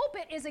in the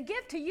pulpit is a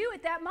gift to you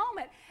at that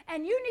moment.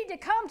 And you need to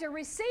come to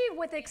receive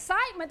with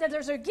excitement that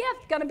there's a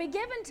gift going to be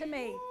given to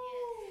me.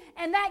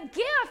 And that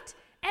gift,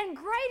 and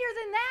greater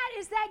than that,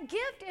 is that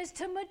gift is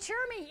to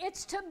mature me.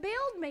 It's to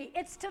build me.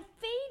 It's to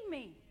feed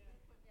me.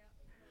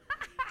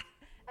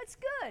 That's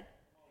good.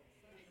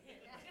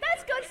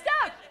 That's good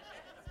stuff.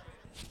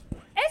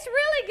 It's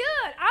really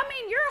good. I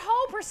mean, your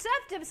whole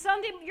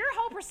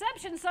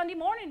perception Sunday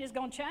morning is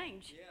going to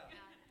change.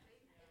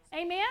 Yeah.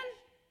 Amen?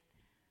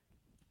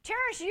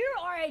 Cherish, you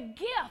are a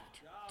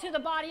gift to the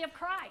body of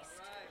Christ.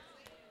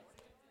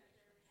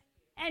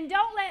 And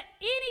don't let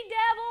any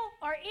devil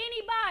or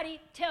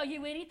anybody tell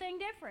you anything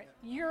different.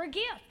 You're a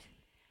gift.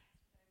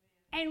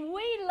 And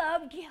we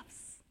love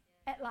gifts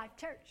at Life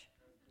Church.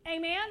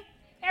 Amen?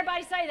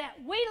 Everybody say that.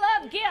 We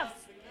love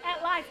gifts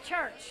at Life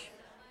Church.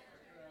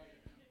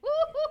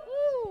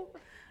 Woo-hoo-hoo.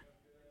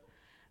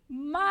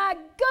 My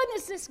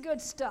goodness, this good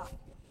stuff.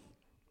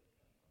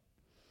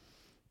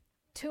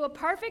 To a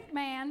perfect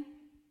man,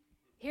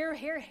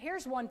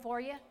 here's one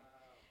for you.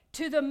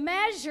 To the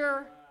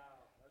measure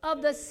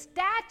of the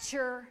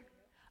stature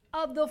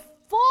of the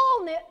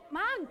fullness.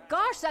 My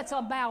gosh, that's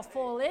a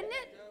mouthful, isn't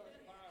it?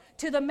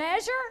 To the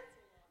measure,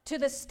 to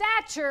the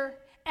stature,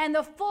 and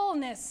the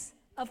fullness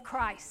of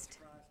Christ.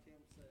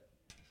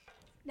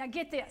 Now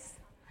get this.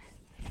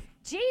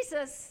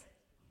 Jesus,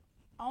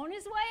 on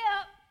his way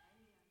up,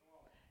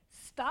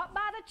 stopped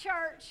by the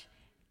church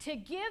to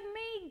give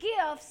me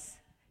gifts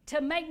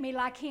to make me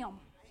like him.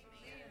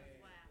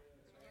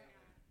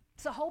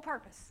 It's the whole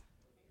purpose.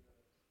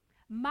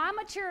 My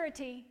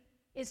maturity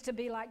is to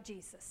be like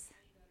Jesus.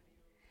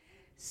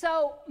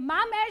 So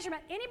my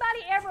measurement,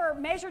 anybody ever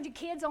measured your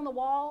kids on the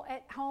wall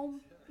at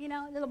home? You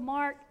know, a little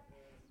mark.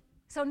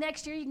 So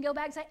next year you can go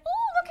back and say,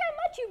 oh, look how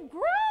much you've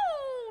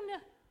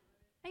grown.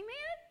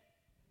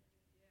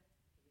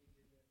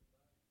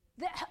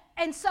 Amen?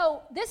 And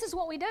so this is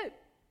what we do.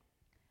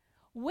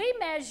 We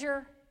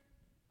measure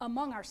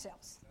among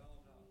ourselves.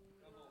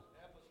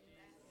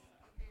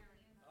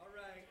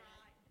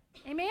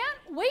 Amen?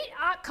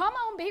 Come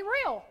on, be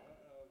real.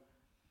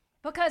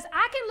 Because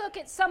I can look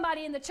at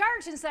somebody in the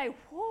church and say,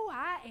 whoa,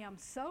 I am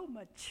so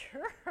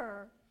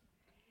mature.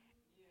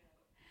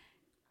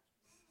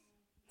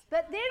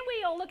 But then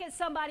we'll look at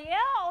somebody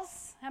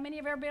else. How many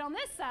have ever been on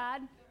this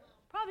side?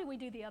 Probably we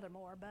do the other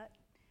more, but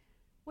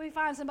we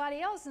find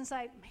somebody else and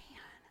say,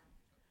 man,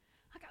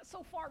 I got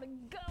so far to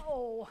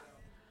go.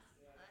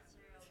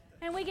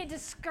 And we get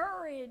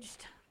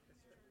discouraged.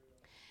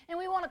 And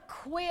we want to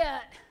quit.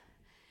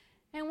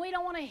 And we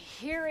don't want to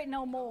hear it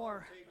no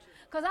more.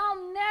 Because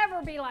I'll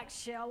never be like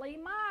Shelley.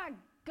 My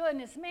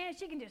goodness, man,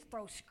 she can just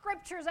throw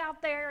scriptures out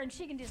there and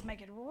she can just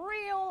make it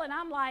real. And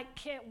I'm like,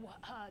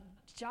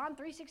 John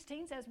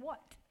 3:16 says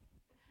what?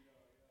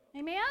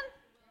 Amen?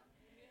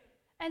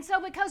 And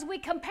so because we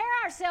compare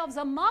ourselves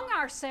among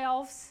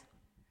ourselves,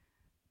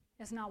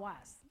 it's not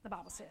wise, the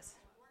Bible says,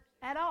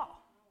 at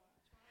all.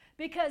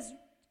 Because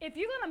if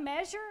you're going to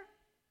measure,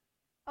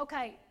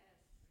 okay,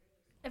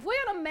 if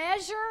we're going to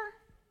measure,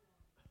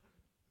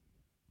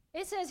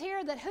 it says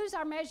here that who's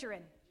our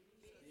measuring?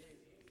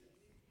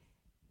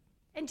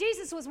 And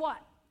Jesus was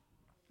what?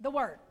 The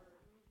Word.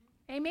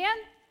 Amen?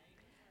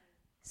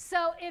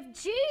 So if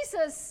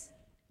Jesus,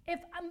 if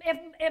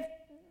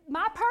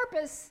my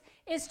purpose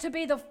is to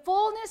be the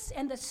fullness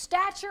and the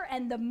stature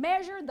and the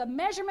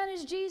measurement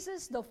is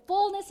Jesus, the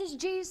fullness is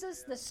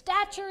Jesus, the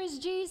stature is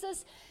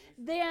Jesus,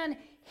 then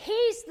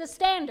He's the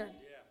standard.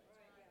 Yeah.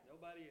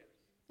 Nobody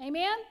else.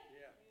 Amen?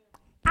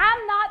 Yeah.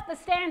 I'm not the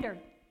standard.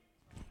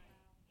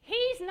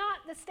 He's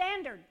not the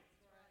standard.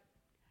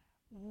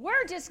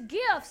 We're just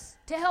gifts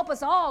to help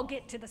us all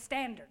get to the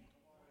standard.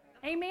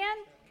 Amen?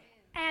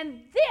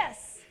 And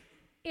this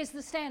is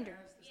the standard.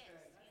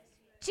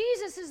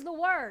 Jesus is the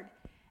Word.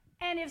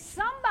 And if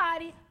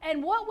somebody,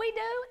 and what we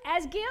do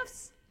as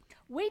gifts,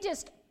 we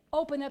just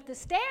open up the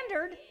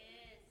standard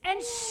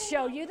and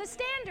show you the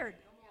standard.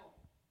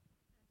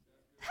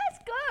 That's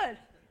good.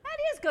 That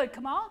is good,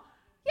 Kamal.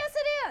 Yes,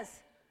 it is.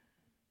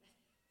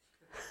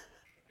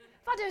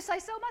 If I do say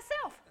so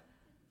myself.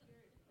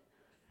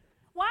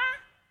 Why?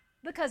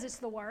 Because it's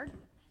the Word.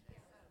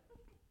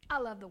 I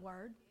love the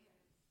Word.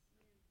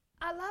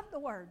 I love the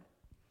Word.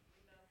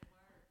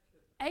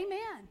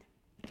 Amen.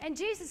 And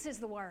Jesus is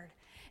the Word.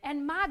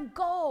 And my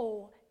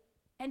goal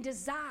and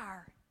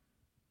desire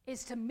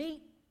is to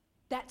meet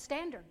that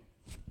standard.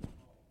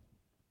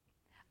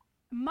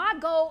 My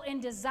goal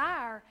and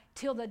desire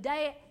till the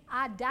day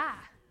I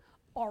die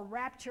or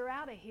rapture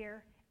out of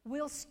here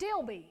will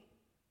still be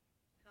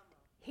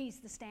He's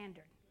the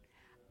standard.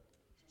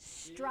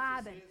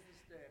 Striving,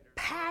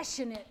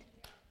 passionate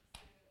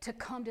to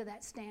come to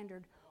that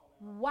standard.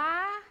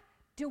 Why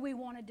do we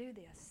want to do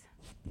this?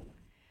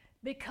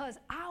 Because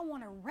I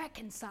want to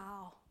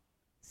reconcile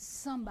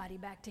somebody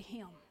back to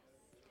Him.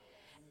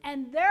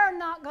 And they're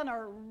not going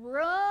to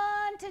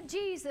run to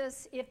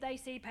Jesus if they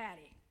see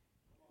Patti.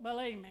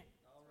 Believe me.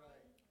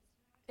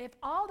 If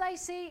all they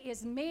see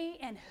is me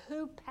and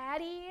who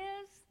Patti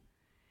is,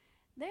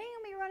 they ain't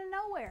going to be running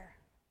nowhere.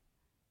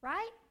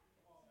 Right?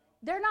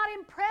 They're not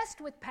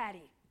impressed with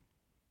Patti.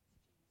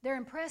 They're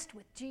impressed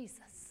with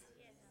Jesus.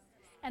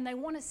 And they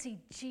want to see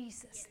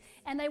Jesus.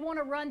 And they want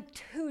to run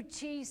to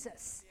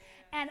Jesus.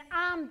 And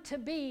I'm to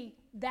be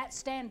that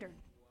standard.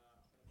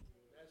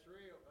 That's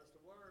real. That's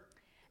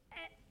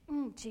the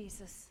Word.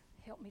 Jesus.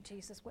 Help me,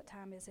 Jesus. What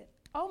time is it?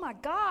 Oh, my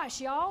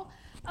gosh, y'all.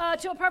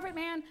 To a perfect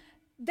man,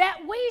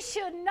 that we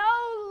should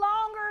no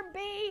longer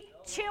be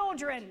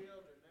children.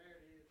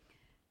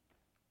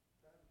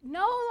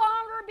 No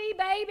longer be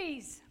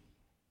babies.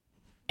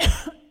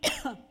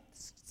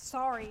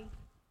 Sorry.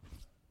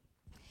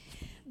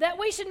 That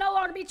we should no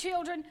longer be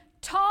children,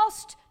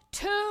 tossed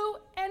to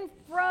and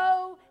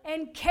fro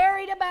and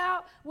carried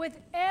about with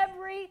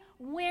every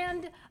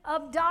wind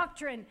of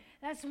doctrine.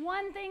 That's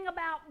one thing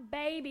about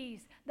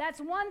babies. That's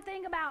one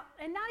thing about,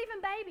 and not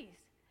even babies,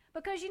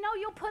 because you know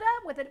you'll put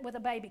up with it with a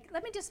baby.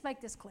 Let me just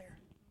make this clear.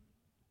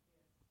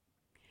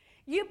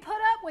 You put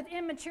up with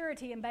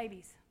immaturity in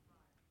babies.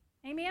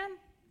 Amen?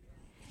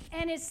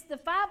 And it's the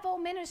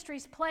fivefold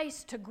ministry's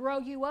place to grow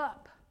you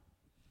up.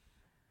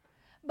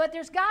 But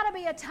there's got to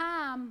be a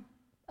time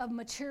of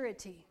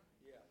maturity.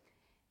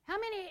 How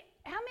many,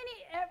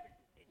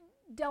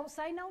 don't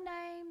say no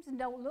names and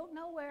don't look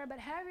nowhere, but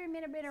have you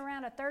been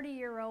around a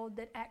 30-year-old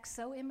that acts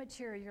so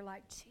immature, you're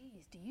like,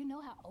 geez, do you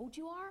know how old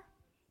you are?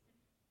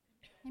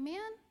 Amen?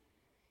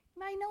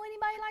 Anybody know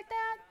anybody like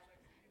that?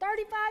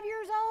 35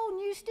 years old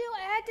and you still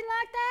acting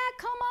like that?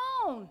 Come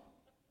on.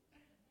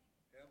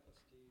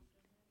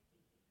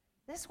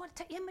 That's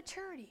what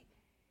immaturity.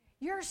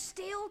 You're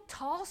still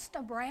tossed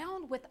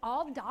around with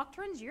all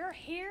doctrines. You're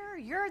here,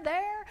 you're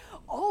there.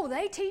 Oh,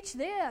 they teach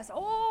this.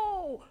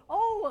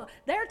 Oh,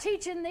 they're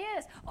teaching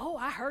this. Oh,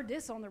 I heard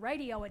this on the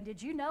radio, and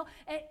did you know?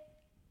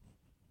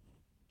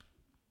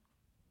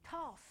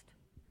 Tossed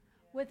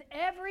with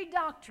every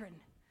doctrine,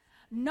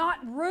 not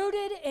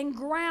rooted and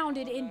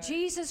grounded in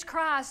Jesus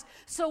Christ.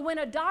 So when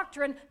a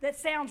doctrine that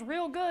sounds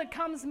real good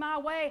comes my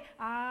way,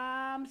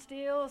 I'm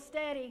still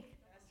steady.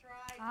 That's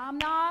right. I'm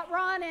not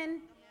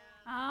running.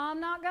 I'm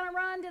not going to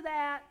run to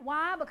that.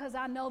 Why? Because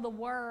I know the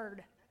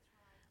Word.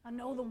 I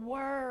know the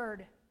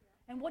Word.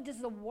 And what does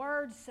the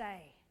Word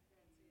say?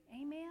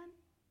 Amen?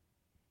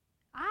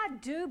 I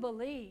do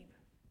believe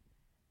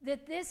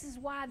that this is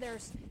why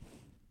there's,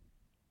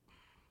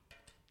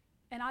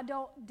 and I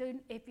don't do,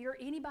 if you're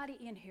anybody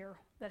in here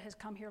that has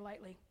come here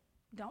lately,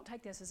 don't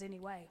take this as any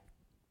way.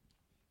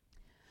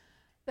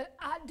 But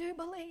I do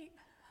believe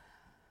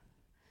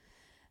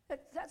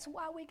that that's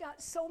why we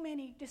got so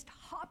many just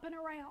hopping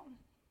around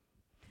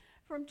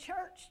from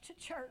church to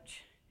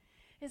church,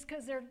 is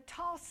because they're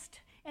tossed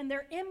and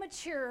they're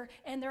immature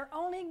and they're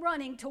only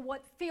running to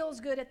what feels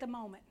good at the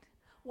moment,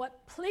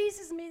 what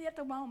pleases me at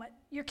the moment.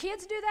 Your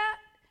kids do that?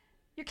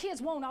 Your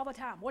kids want all the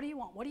time. What do you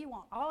want? What do you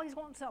want? Always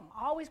wanting something.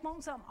 Always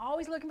wanting something.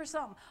 Always looking for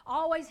something.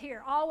 Always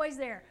here. Always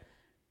there.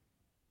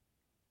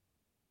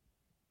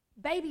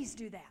 Babies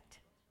do that.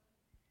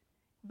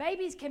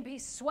 Babies can be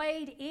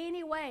swayed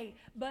anyway,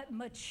 but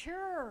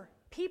mature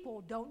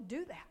people don't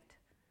do that.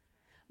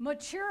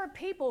 Mature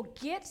people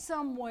get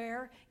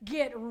somewhere,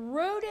 get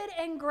rooted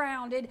and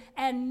grounded,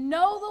 and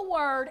know the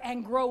Word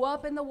and grow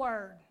up in the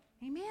Word.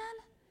 Amen?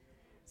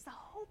 It's the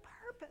whole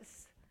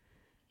purpose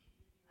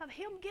of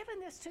Him giving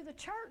this to the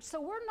church,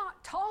 so we're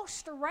not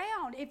tossed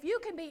around. If you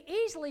can be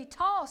easily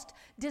tossed,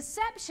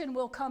 deception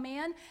will come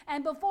in,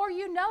 and before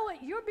you know it,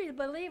 you'll be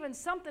believing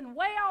something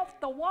way off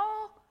the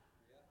wall,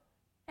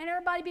 and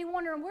everybody be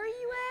wondering, where are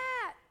you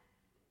at?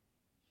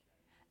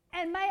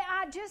 And may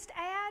I just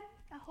add,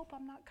 I hope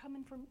I'm not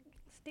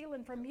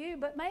stealing from you,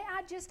 but may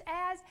I just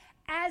add,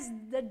 as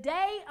the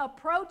day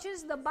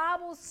approaches, the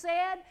Bible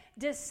said,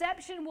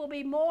 deception will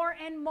be more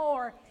and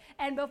more.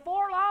 And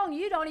before long,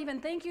 you don't even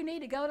think you need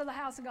to go to the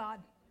house of God.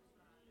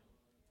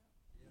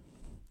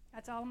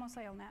 That's all I'm going to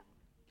say on that,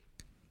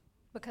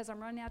 because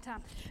I'm running out of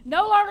time.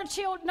 No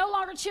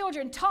longer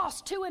children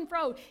tossed to and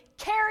fro,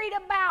 carried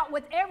about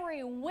with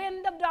every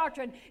wind of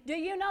doctrine. Do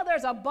you know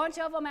there's a bunch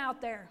of them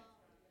out there?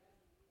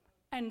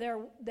 And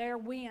they're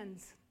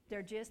winds.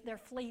 They're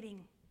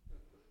fleeting.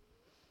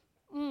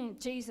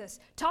 Jesus.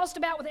 Tossed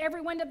about with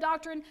every wind of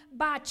doctrine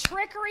by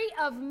trickery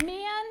of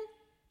men.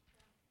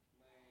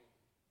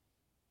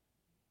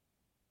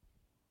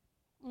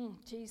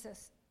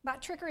 Jesus. By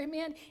trickery of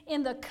men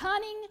in the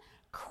cunning,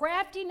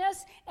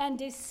 craftiness, and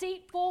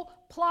deceitful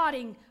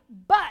plotting.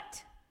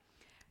 But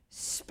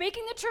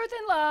speaking the truth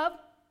in love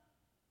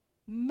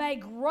may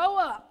grow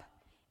up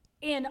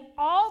in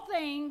all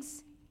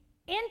things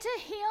into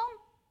Him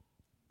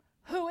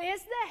who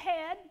is the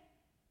head,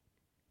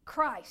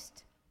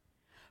 Christ,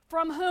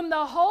 from whom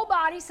the whole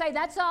body, say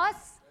that's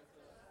us,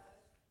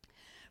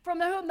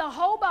 from whom the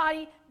whole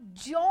body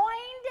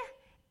joined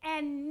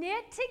and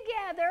knit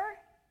together.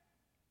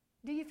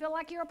 Do you feel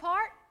like you're a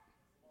part?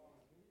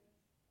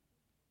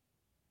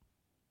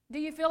 Do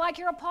you feel like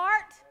you're a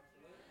part?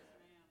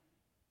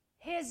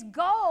 His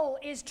goal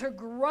is to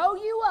grow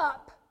you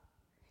up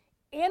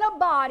in a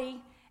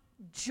body,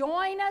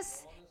 join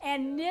us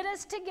and knit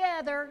us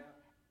together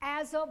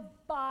as a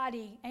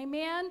body.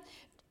 Amen?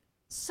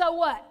 So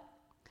what?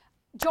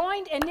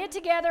 Joined and knit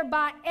together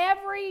by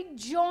every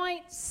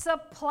joint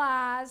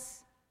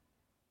supplies.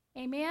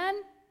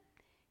 Amen?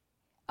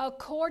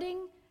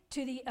 According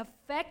to the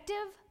effective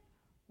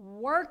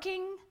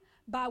working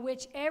by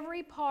which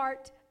every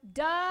part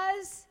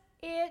does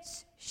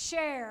its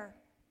share.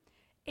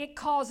 It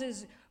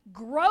causes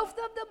growth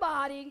of the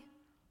body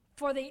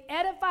for the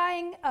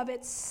edifying of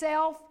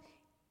itself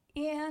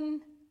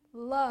in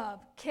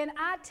love. Can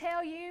I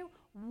tell you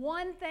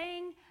one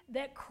thing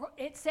that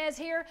it says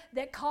here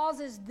that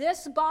causes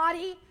this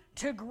body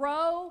to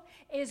grow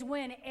is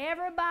when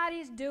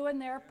everybody's doing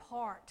their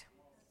part.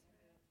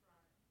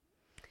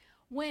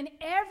 When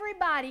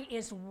everybody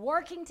is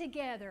working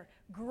together,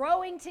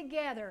 growing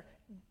together,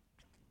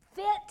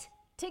 fit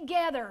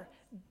together,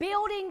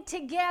 building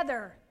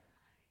together,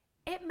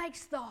 it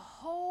makes the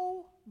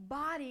whole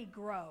body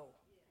grow.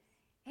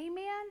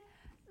 Amen?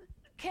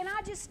 Can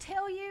I just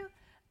tell you,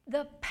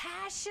 the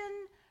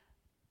passion,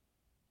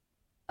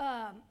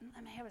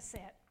 let me have a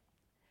set,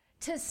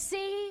 to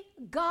see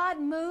God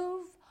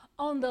move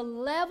on the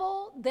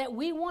level that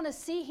we want to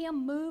see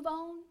Him move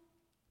on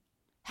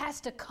has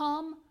to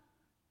come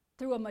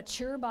through a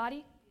mature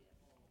body.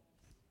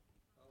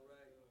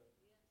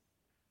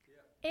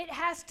 It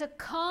has to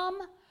come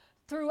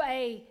through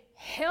a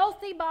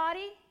healthy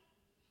body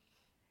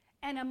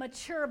and a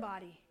mature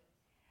body.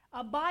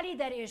 A body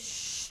that is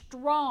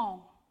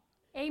strong.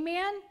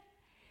 Amen?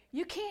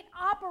 You can't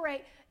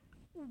operate.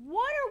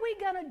 What are we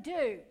going to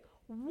do?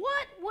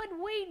 What would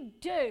we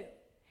do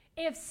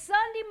if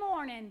Sunday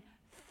morning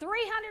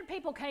 300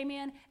 people came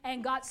in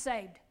and got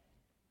saved?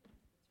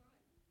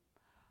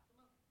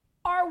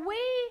 Are we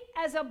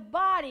as a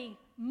body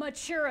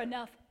mature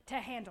enough to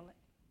handle it?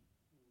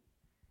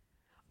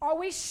 Are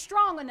we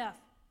strong enough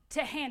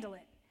to handle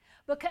it?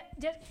 Because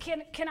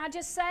can I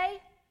just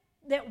say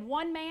that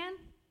one man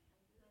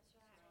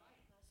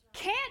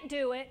can't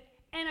do it,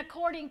 and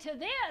according to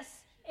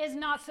this, is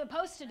not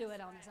supposed to do it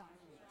on his own.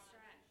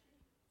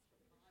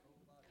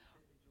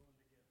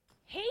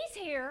 He's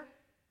here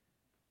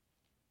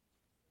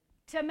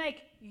to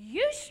make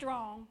you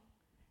strong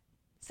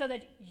so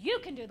that you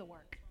can do the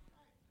work.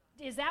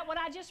 Is that what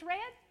I just read?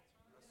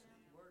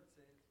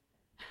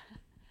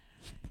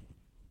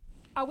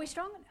 Are we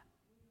strong enough?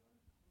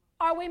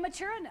 Are we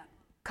mature enough?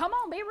 Come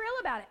on, be real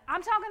about it.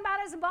 I'm talking about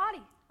as a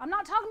body. I'm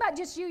not talking about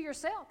just you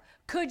yourself.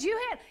 Could you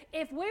have,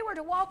 if we were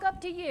to walk up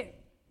to you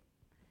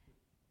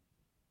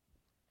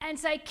and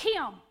say,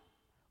 Kim,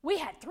 we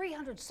had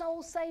 300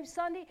 souls saved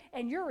Sunday,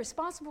 and you're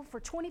responsible for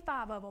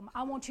 25 of them.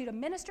 I want you to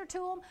minister to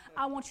them.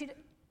 I want you to,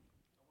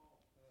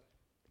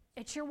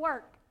 it's your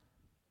work.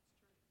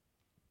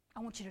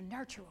 I want you to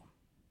nurture them.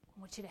 I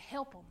want you to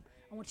help them.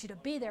 I want you to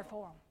be there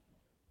for them.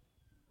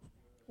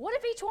 What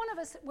if each one of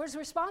us was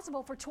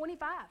responsible for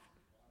 25?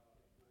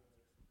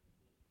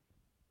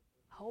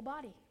 Whole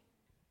body,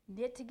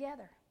 knit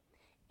together.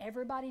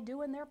 Everybody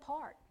doing their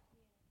part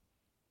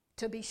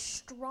to be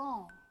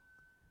strong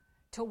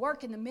to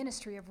work in the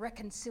ministry of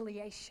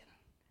reconciliation.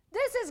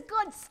 This is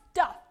good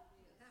stuff.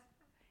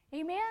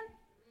 Amen?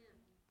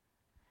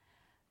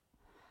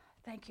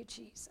 Thank you,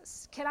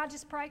 Jesus. Can I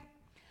just pray?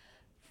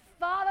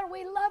 Father,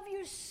 we love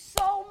you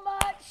so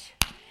much,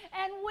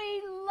 and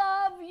we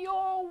love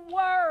your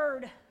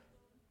word.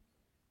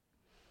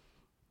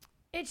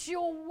 It's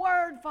your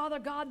word, Father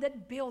God,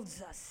 that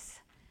builds us.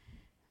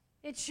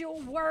 It's your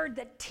word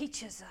that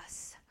teaches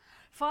us.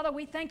 Father,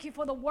 we thank you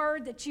for the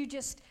word that you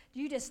just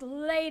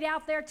laid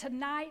out there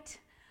tonight.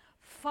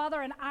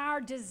 Father, and our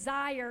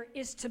desire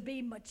is to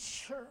be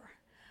mature.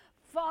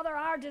 Father,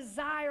 our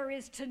desire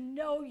is to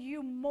know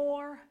you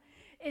more,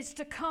 is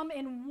to come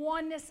in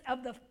oneness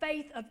of the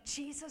faith of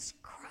Jesus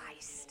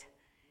Christ.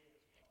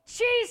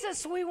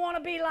 Jesus, we want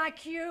to be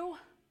like you.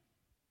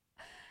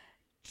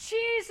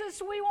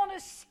 Jesus, we want to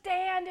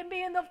stand and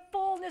be in the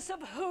fullness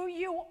of who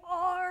you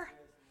are.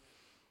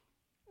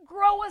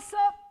 Grow us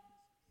up.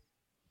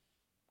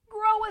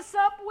 Grow us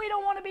up. We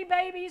don't want to be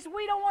babies.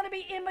 We don't want to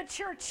be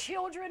immature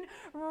children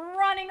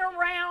running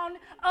around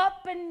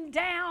up and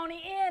down,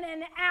 in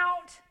and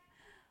out.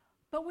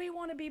 But we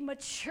want to be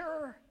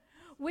mature.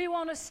 We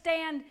want to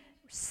stand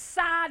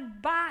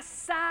side by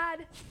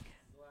side,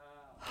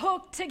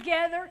 hooked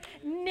together,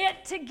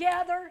 knit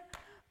together.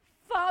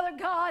 Father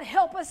God,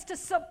 help us to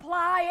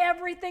supply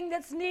everything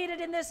that's needed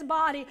in this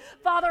body.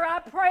 Father, I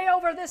pray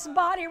over this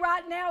body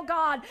right now,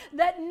 God,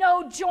 that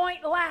no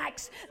joint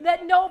lacks,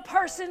 that no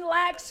person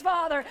lacks,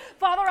 Father.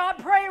 Father, I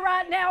pray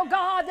right now,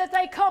 God, that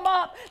they come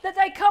up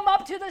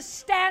to the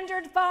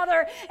standard,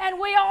 Father, and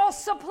we all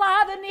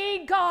supply the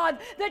need, God,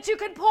 that you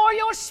could pour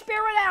your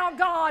Spirit out,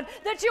 God,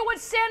 that you would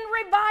send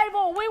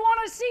revival. We want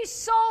to see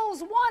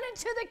souls won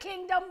into the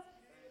kingdom.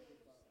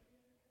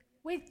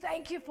 We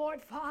thank you for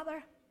it,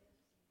 Father.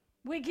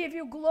 We give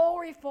you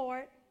glory for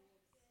it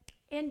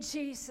in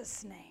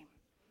Jesus' name.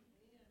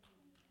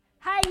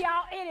 Hey,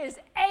 y'all, it is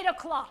 8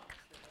 o'clock.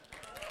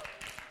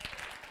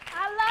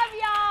 I love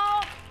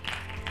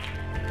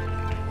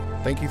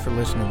y'all. Thank you for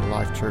listening to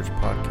Life Church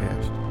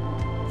Podcast.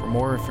 For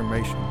more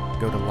information,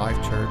 go to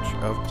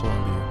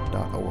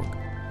lifechurchofcolumbia.org.